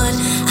 Lord,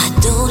 I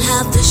don't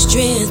have the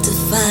strength to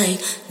fight.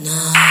 No.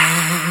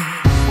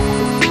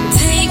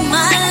 Take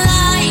my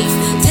life,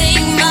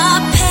 take my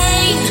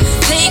pain,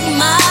 take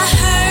my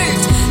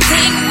hurt,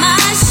 take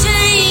my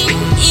shame.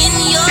 In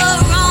your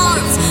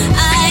arms,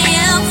 I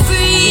am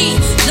free.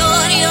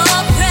 Lord, your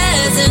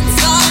presence,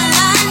 all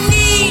I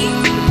need.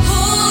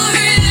 Pour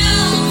it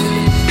out,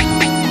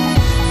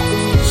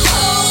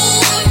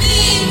 hold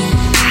me.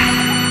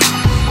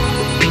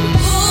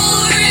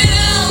 Pour it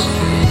out,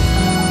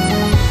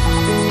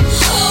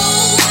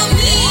 hold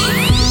me.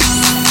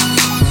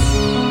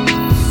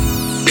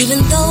 Even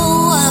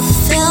though I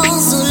fell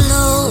so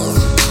low,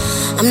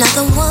 I'm not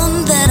the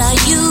one that I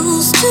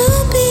used to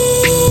be.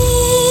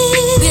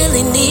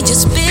 Really need your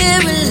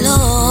spirit,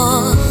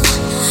 Lord,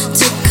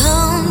 to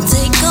come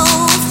take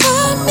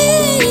over me.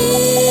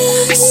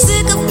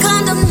 Sick of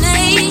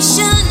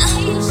condemnation,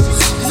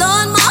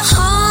 Lord, my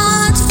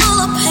heart's full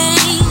of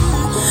pain.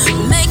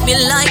 Make me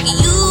like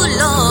you,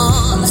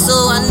 Lord, so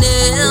I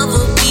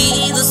never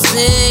be the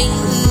same.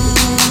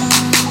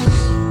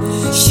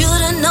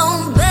 Should've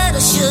known better,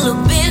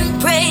 should've been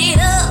prayed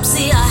up.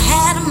 See, I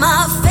had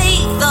my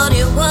faith, thought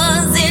it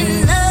was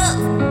enough.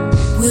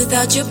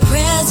 Without your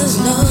presence,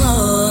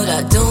 Lord,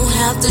 I don't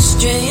have the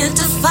strength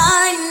to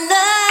find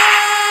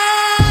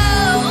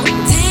love.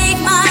 Take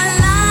my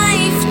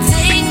life,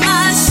 take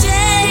my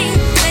shame,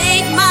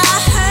 take my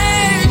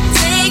hurt,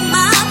 take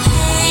my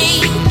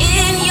pain.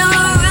 In your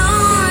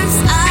arms,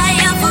 I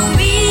am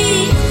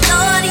free.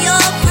 Lord,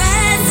 your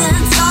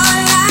presence,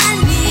 all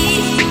I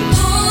need.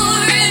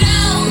 Pour it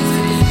out,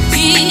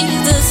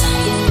 Jesus,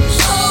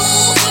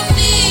 over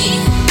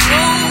me,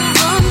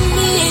 over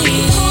me.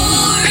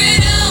 Pour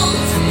it out,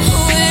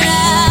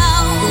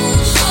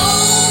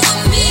 over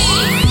me.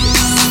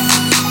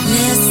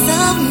 Less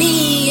of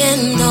me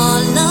and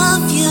all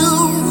of you,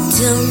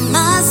 till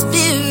my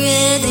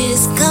spirit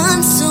is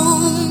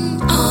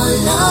consumed.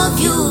 All of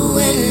you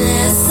and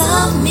less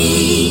of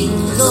me.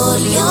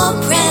 Lord, your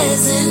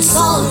presence,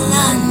 all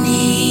I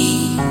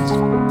need.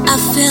 I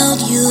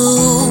felt you,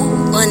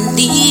 I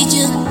need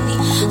you.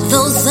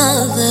 Those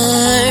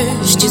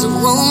others just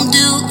won't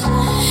do.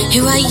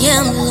 Here I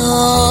am,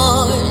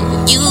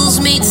 Lord. Use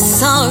me,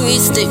 sorry,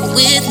 stay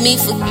with me,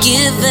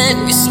 forgive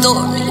and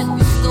restore me.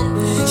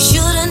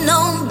 Should've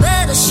known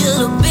better,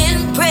 should've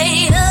been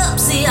prayed up.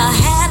 See, I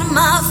had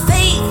my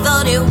faith,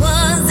 thought it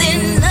was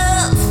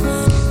enough.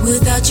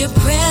 Without your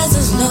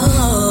presence,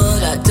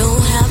 Lord, I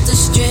don't have the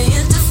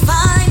strength to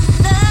find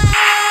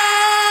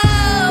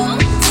love.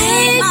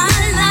 Take my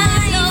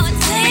life, Lord,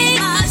 take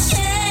my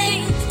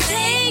shame,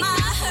 take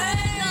my hurt,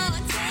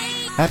 Lord,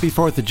 take. Happy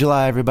 4th of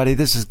July, everybody.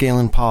 This is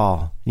Galen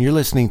Paul. You're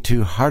listening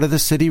to Heart of the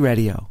City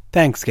Radio.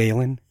 Thanks,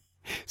 Galen.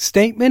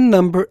 Statement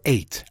number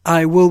 8.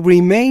 I will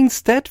remain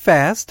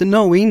steadfast,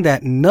 knowing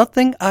that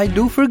nothing I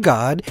do for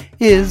God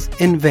is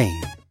in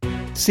vain.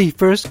 See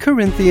 1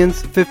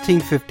 Corinthians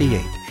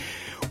 15:58.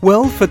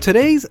 Well, for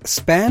today's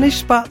Spanish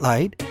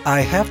Spotlight,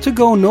 I have to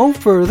go no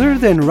further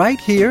than right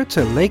here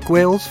to Lake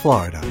Wales,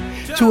 Florida,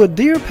 to a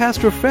dear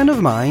pastor friend of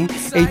mine,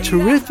 a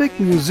terrific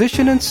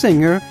musician and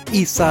singer,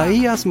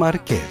 Isaías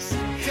Marquez.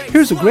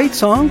 Here's a great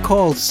song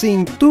called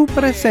Sin Tu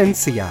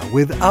Presencia,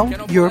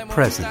 Without Your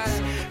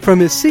Presence, from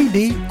his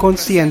CD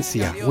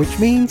Conciencia, which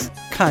means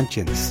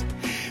conscience.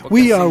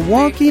 We are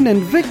walking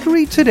in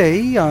victory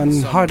today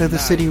on Heart of the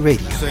City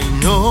Radio.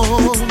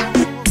 Señor,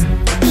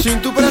 sin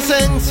tu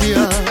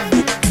presencia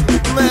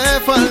me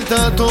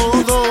falta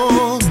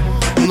todo,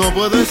 no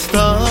puedo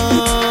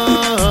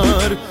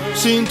estar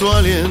sin tu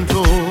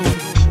aliento,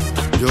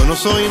 yo no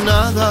soy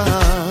nada,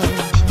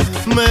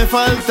 me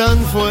faltan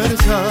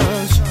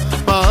fuerzas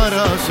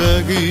para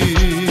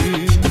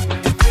seguir.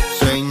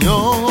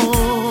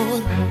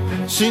 Señor,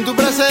 sin tu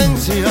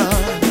presencia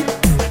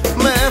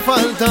me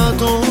falta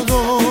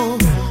todo,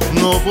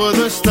 no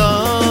puedo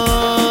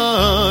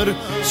estar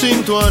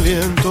sin tu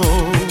aliento,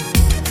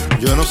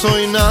 yo no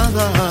soy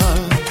nada,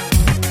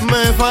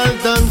 me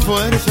faltan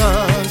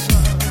fuerzas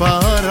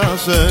para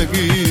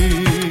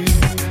seguir.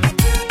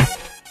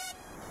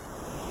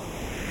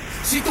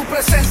 Si tu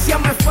presencia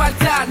me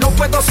falta, no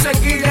puedo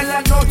seguir. En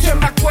la noche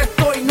me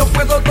acuesto y no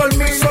puedo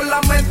dormir,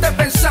 solamente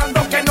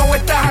pensando que no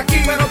estás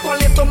aquí. Pero tu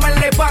aliento me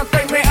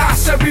levanta y me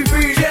hace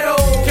vivir. Quiero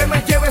que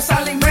me lleves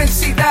a la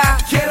inmensidad,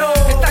 quiero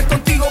estar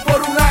contigo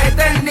por una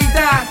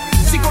eternidad.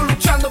 Sigo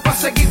luchando para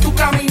seguir tu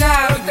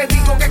caminar. Hoy te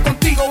digo que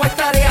contigo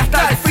estaré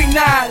hasta el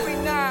final.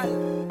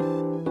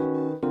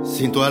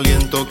 Sin tu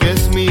aliento que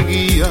es mi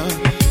guía,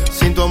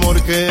 sin tu amor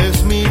que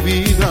es mi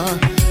vida,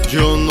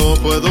 yo no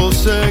puedo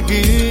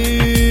seguir.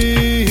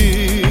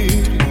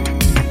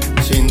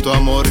 Sin tu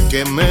amor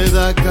que me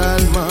da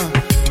calma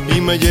y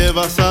me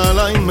llevas a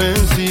la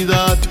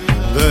inmensidad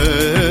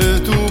de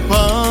tu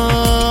paz.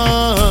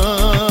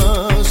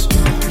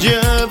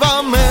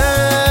 Llévame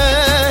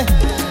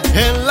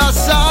en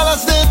las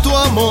alas de tu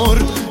amor,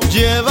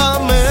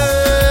 llévame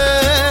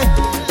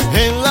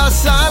en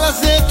las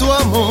alas de tu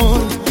amor.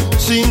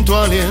 Sin tu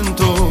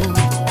aliento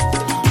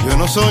yo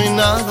no soy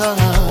nada,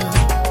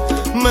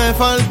 me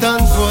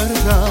faltan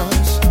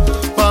fuerzas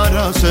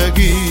para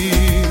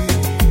seguir.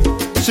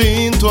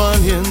 Sin tu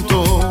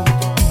aliento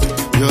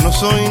yo no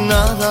soy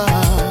nada,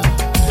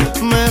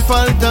 me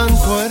faltan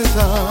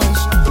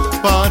fuerzas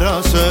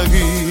para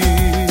seguir.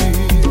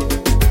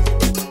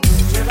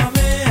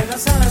 Llévame a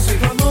las alas de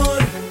tu amor,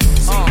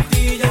 sin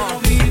ti ya no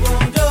vivo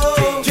yo.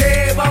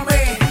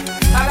 Llévame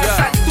a las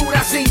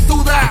alturas sin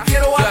duda,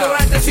 quiero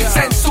adorarte sin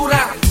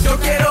censura. Yo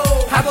quiero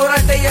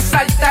adorarte y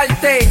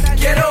exaltarte,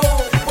 quiero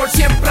por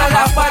siempre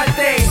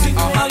alabarte. Sin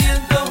tu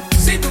aliento,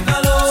 sin tu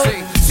calor,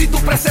 sin tu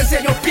presencia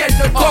yo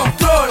pierdo el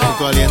control. Sin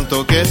tu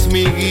aliento que es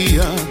mi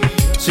guía,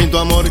 sin tu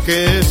amor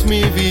que es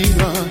mi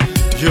vida,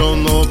 yo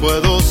no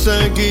puedo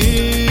seguir.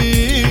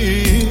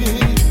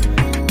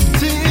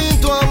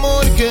 Sin tu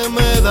amor que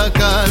me da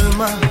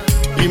calma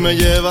y me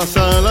llevas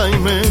a la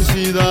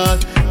inmensidad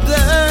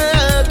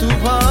de tu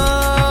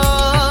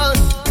paz.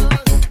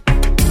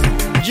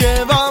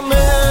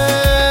 Llévame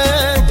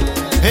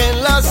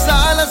en las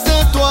alas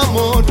de tu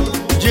amor,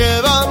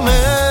 llévame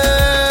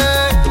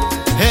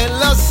en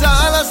las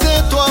alas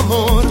de tu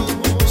amor.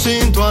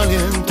 Sin tu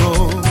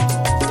aliento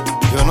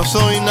yo no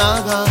soy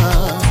nada,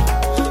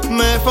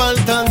 me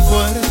faltan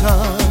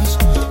fuerzas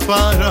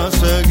para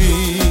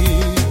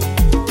seguir.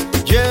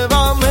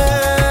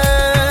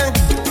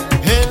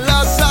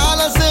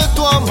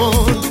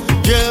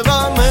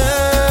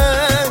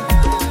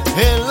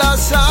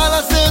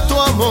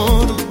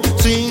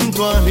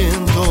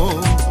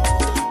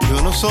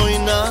 soy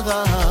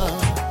nada,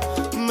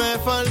 me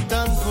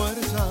faltan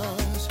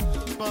fuerzas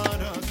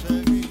para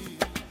seguir.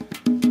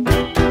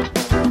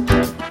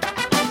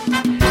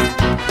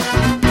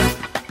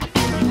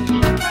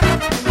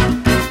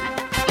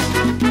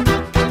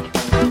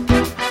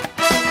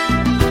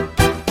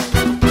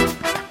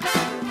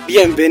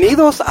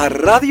 Bienvenidos a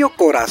Radio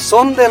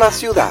Corazón de la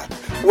Ciudad.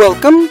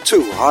 Welcome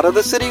to Heart of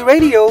the City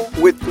Radio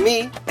with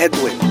me,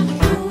 Edwin.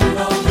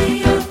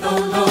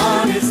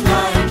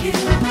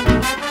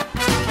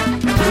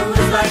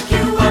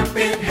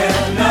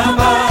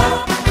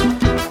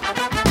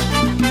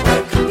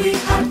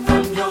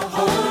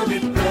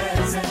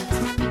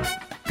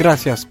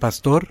 Gracias,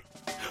 Pastor.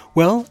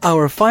 Well,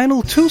 our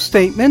final two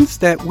statements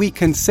that we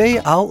can say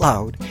out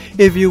loud,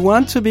 if you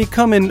want to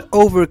become an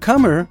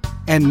overcomer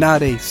and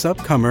not a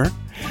subcomer,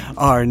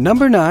 are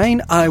number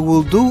 9, I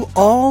will do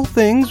all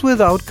things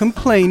without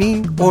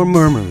complaining or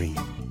murmuring.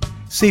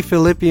 See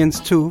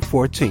Philippians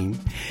 2:14.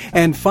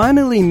 And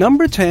finally,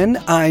 number 10,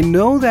 I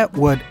know that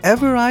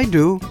whatever I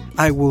do,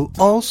 I will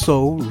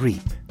also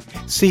reap.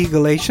 See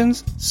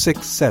Galatians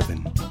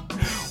 6:7.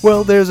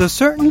 Well, there's a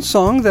certain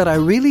song that I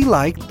really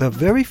liked the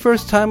very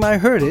first time I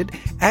heard it,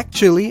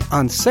 actually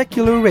on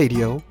secular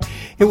radio.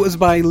 It was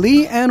by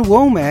Lee Ann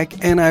Womack,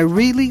 and I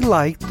really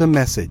liked the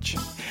message.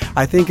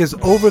 I think as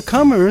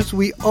overcomers,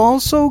 we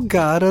also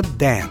gotta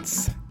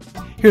dance.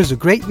 Here's a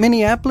great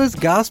Minneapolis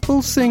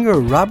gospel singer,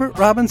 Robert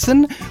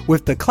Robinson,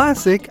 with the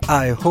classic,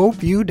 I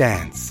Hope You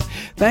Dance.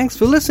 Thanks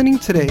for listening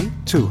today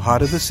to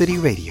Heart of the City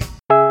Radio.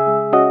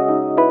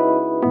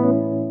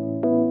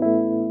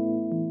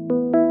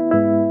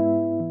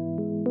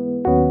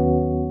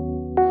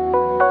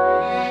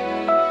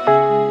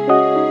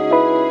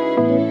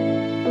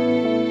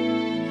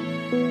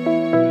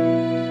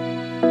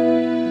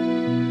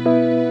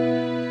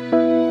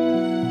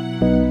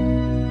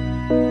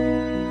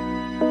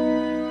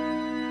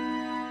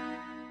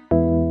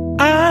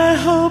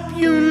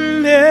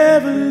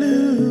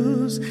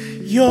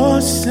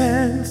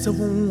 Sense of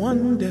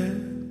wonder.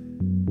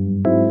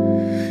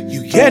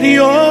 You get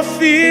your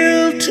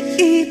fill to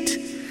eat,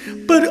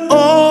 but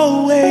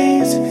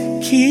always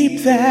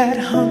keep that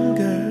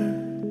hunger.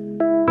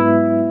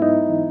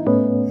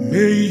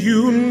 May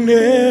you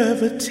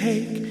never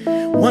take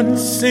one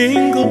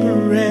single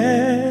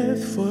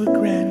breath for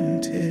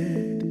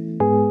granted.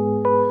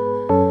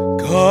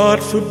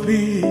 God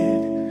forbid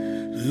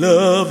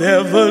love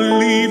ever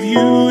leave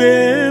you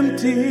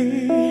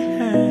empty-handed.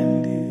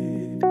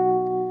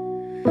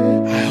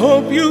 I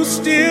hope you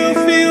still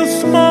feel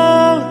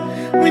small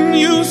when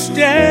you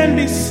stand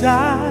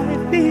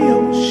beside the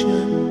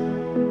ocean.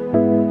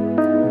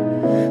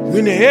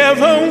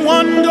 Whenever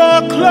one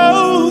door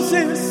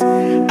closes,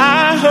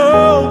 I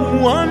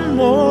hope one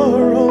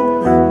more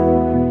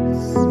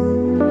opens.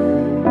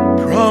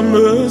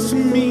 Promise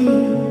me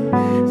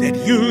that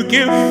you'll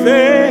give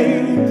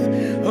faith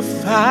a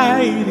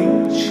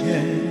fighting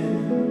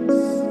chance.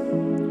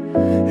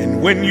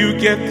 And when you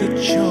get the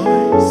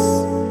choice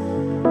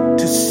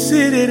to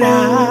sit it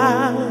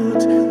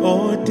out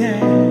or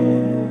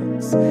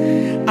dance,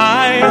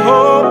 I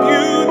hope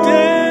you dance.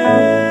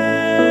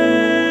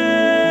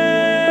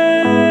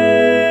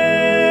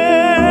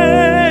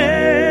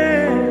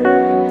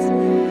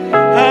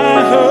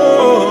 I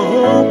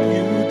hope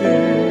you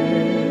dance.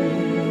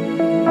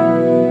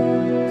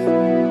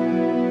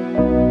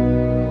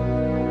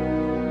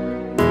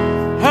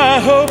 I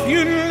hope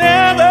you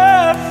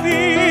never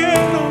feel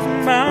those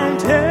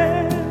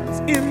mountains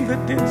in the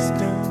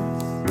distance.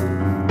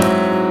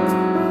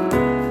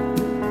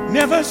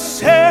 Never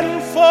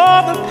settle for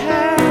the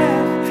path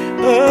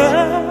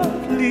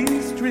of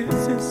least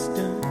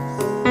resistance.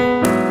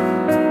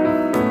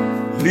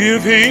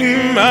 Living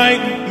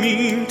might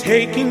mean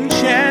taking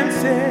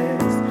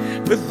chances,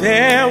 but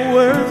they're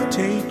worth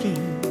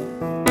taking.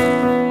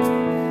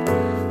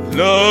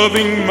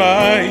 Loving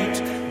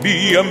might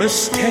be a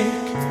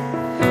mistake,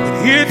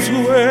 but it's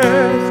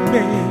worth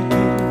making.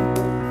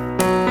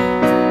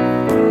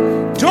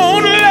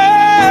 Don't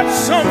let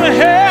some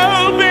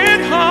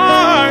hell-bent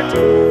heart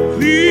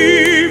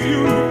leave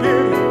you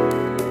bitter.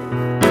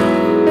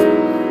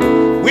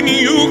 When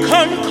you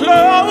come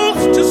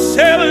close to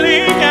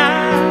selling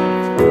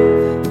out,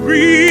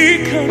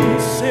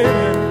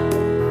 reconsider.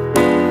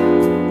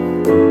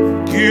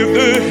 Give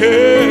the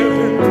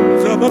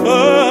heavens up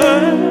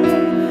above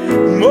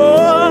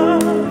more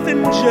than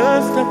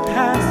just a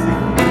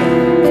passing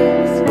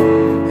glance.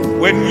 And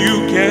when you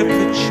get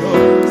the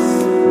choice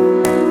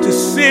to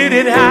sit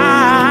it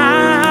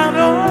out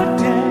or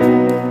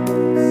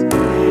dance,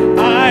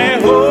 I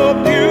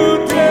hope you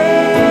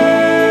dance.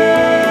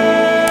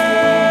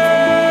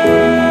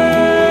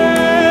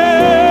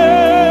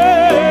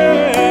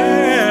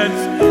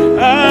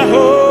 I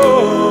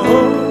hope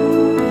you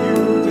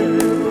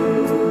dance.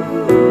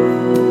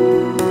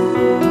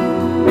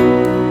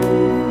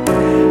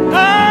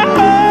 I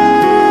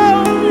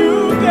hope you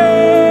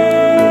dance.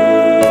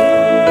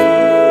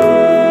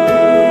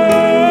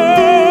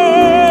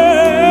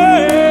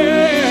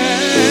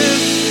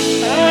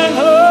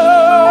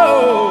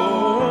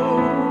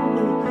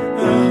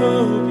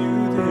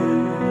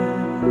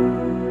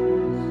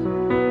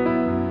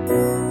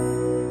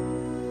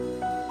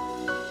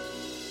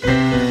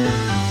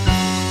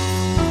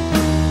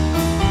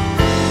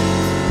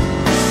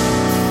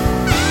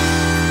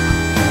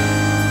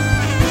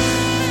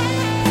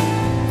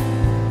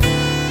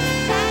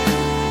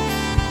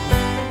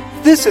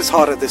 This is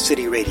Heart of the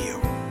City Radio.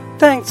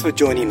 Thanks for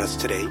joining us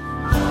today.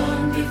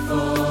 Long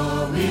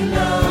before we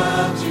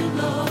loved you,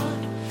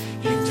 Lord,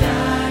 you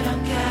died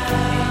on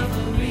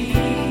Calvary.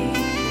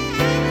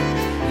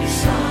 You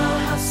saw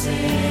how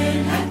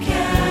sin had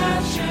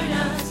captured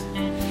us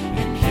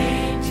and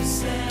came to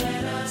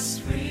set us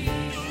free.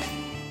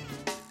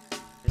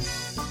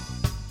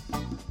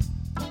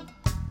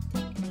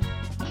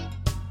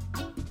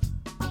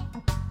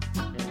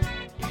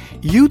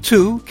 You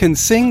too can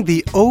sing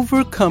the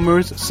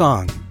Overcomer's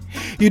Song.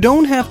 You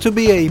don't have to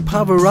be a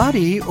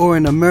Pavarotti or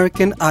an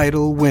American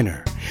Idol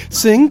winner.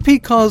 Sing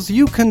because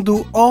you can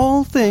do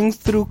all things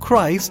through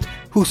Christ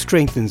who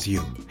strengthens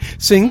you.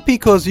 Sing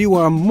because you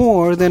are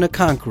more than a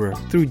conqueror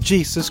through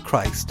Jesus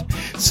Christ.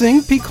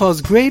 Sing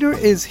because greater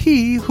is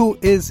He who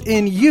is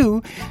in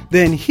you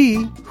than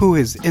he who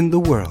is in the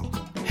world.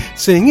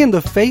 Sing in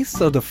the face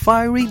of the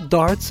fiery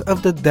darts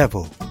of the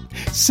devil.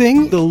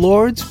 Sing the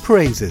Lord's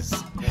praises.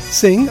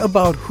 Sing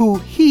about who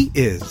He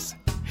is.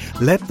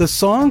 Let the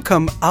song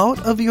come out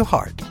of your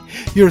heart.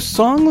 Your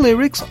song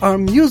lyrics are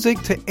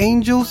music to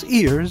angels'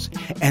 ears,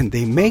 and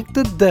they make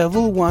the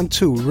devil want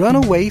to run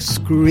away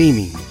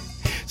screaming.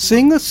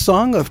 Sing a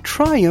song of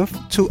triumph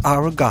to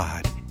our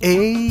God.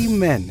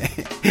 Amen.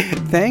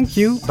 Thank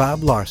you,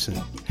 Bob Larson.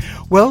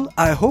 Well,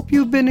 I hope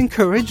you've been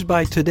encouraged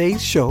by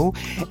today's show,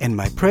 and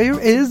my prayer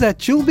is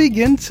that you'll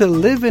begin to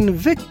live in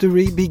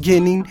victory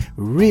beginning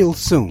real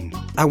soon.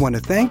 I want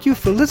to thank you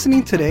for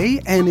listening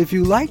today, and if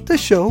you like the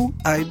show,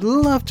 I'd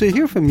love to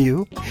hear from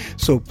you.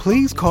 So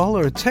please call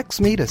or text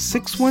me to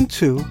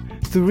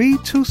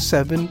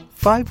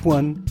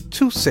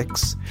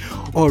 612-327-5126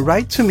 or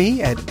write to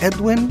me at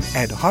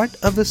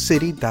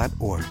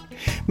edwin@heartofthecity.org.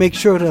 Make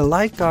sure to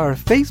like our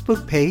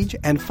Facebook page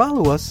and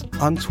follow us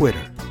on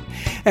Twitter.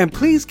 And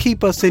please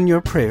keep us in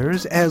your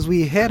prayers as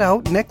we head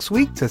out next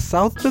week to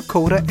South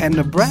Dakota and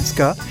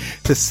Nebraska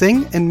to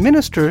sing and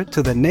minister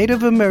to the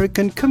Native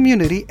American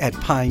community at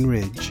Pine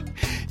Ridge.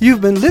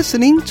 You've been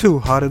listening to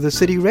Heart of the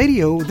City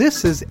Radio.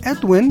 This is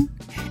Edwin,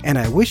 and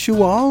I wish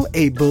you all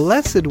a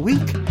blessed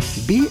week.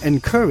 Be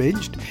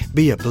encouraged,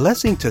 be a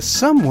blessing to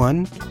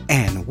someone,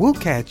 and we'll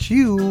catch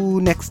you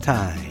next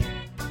time.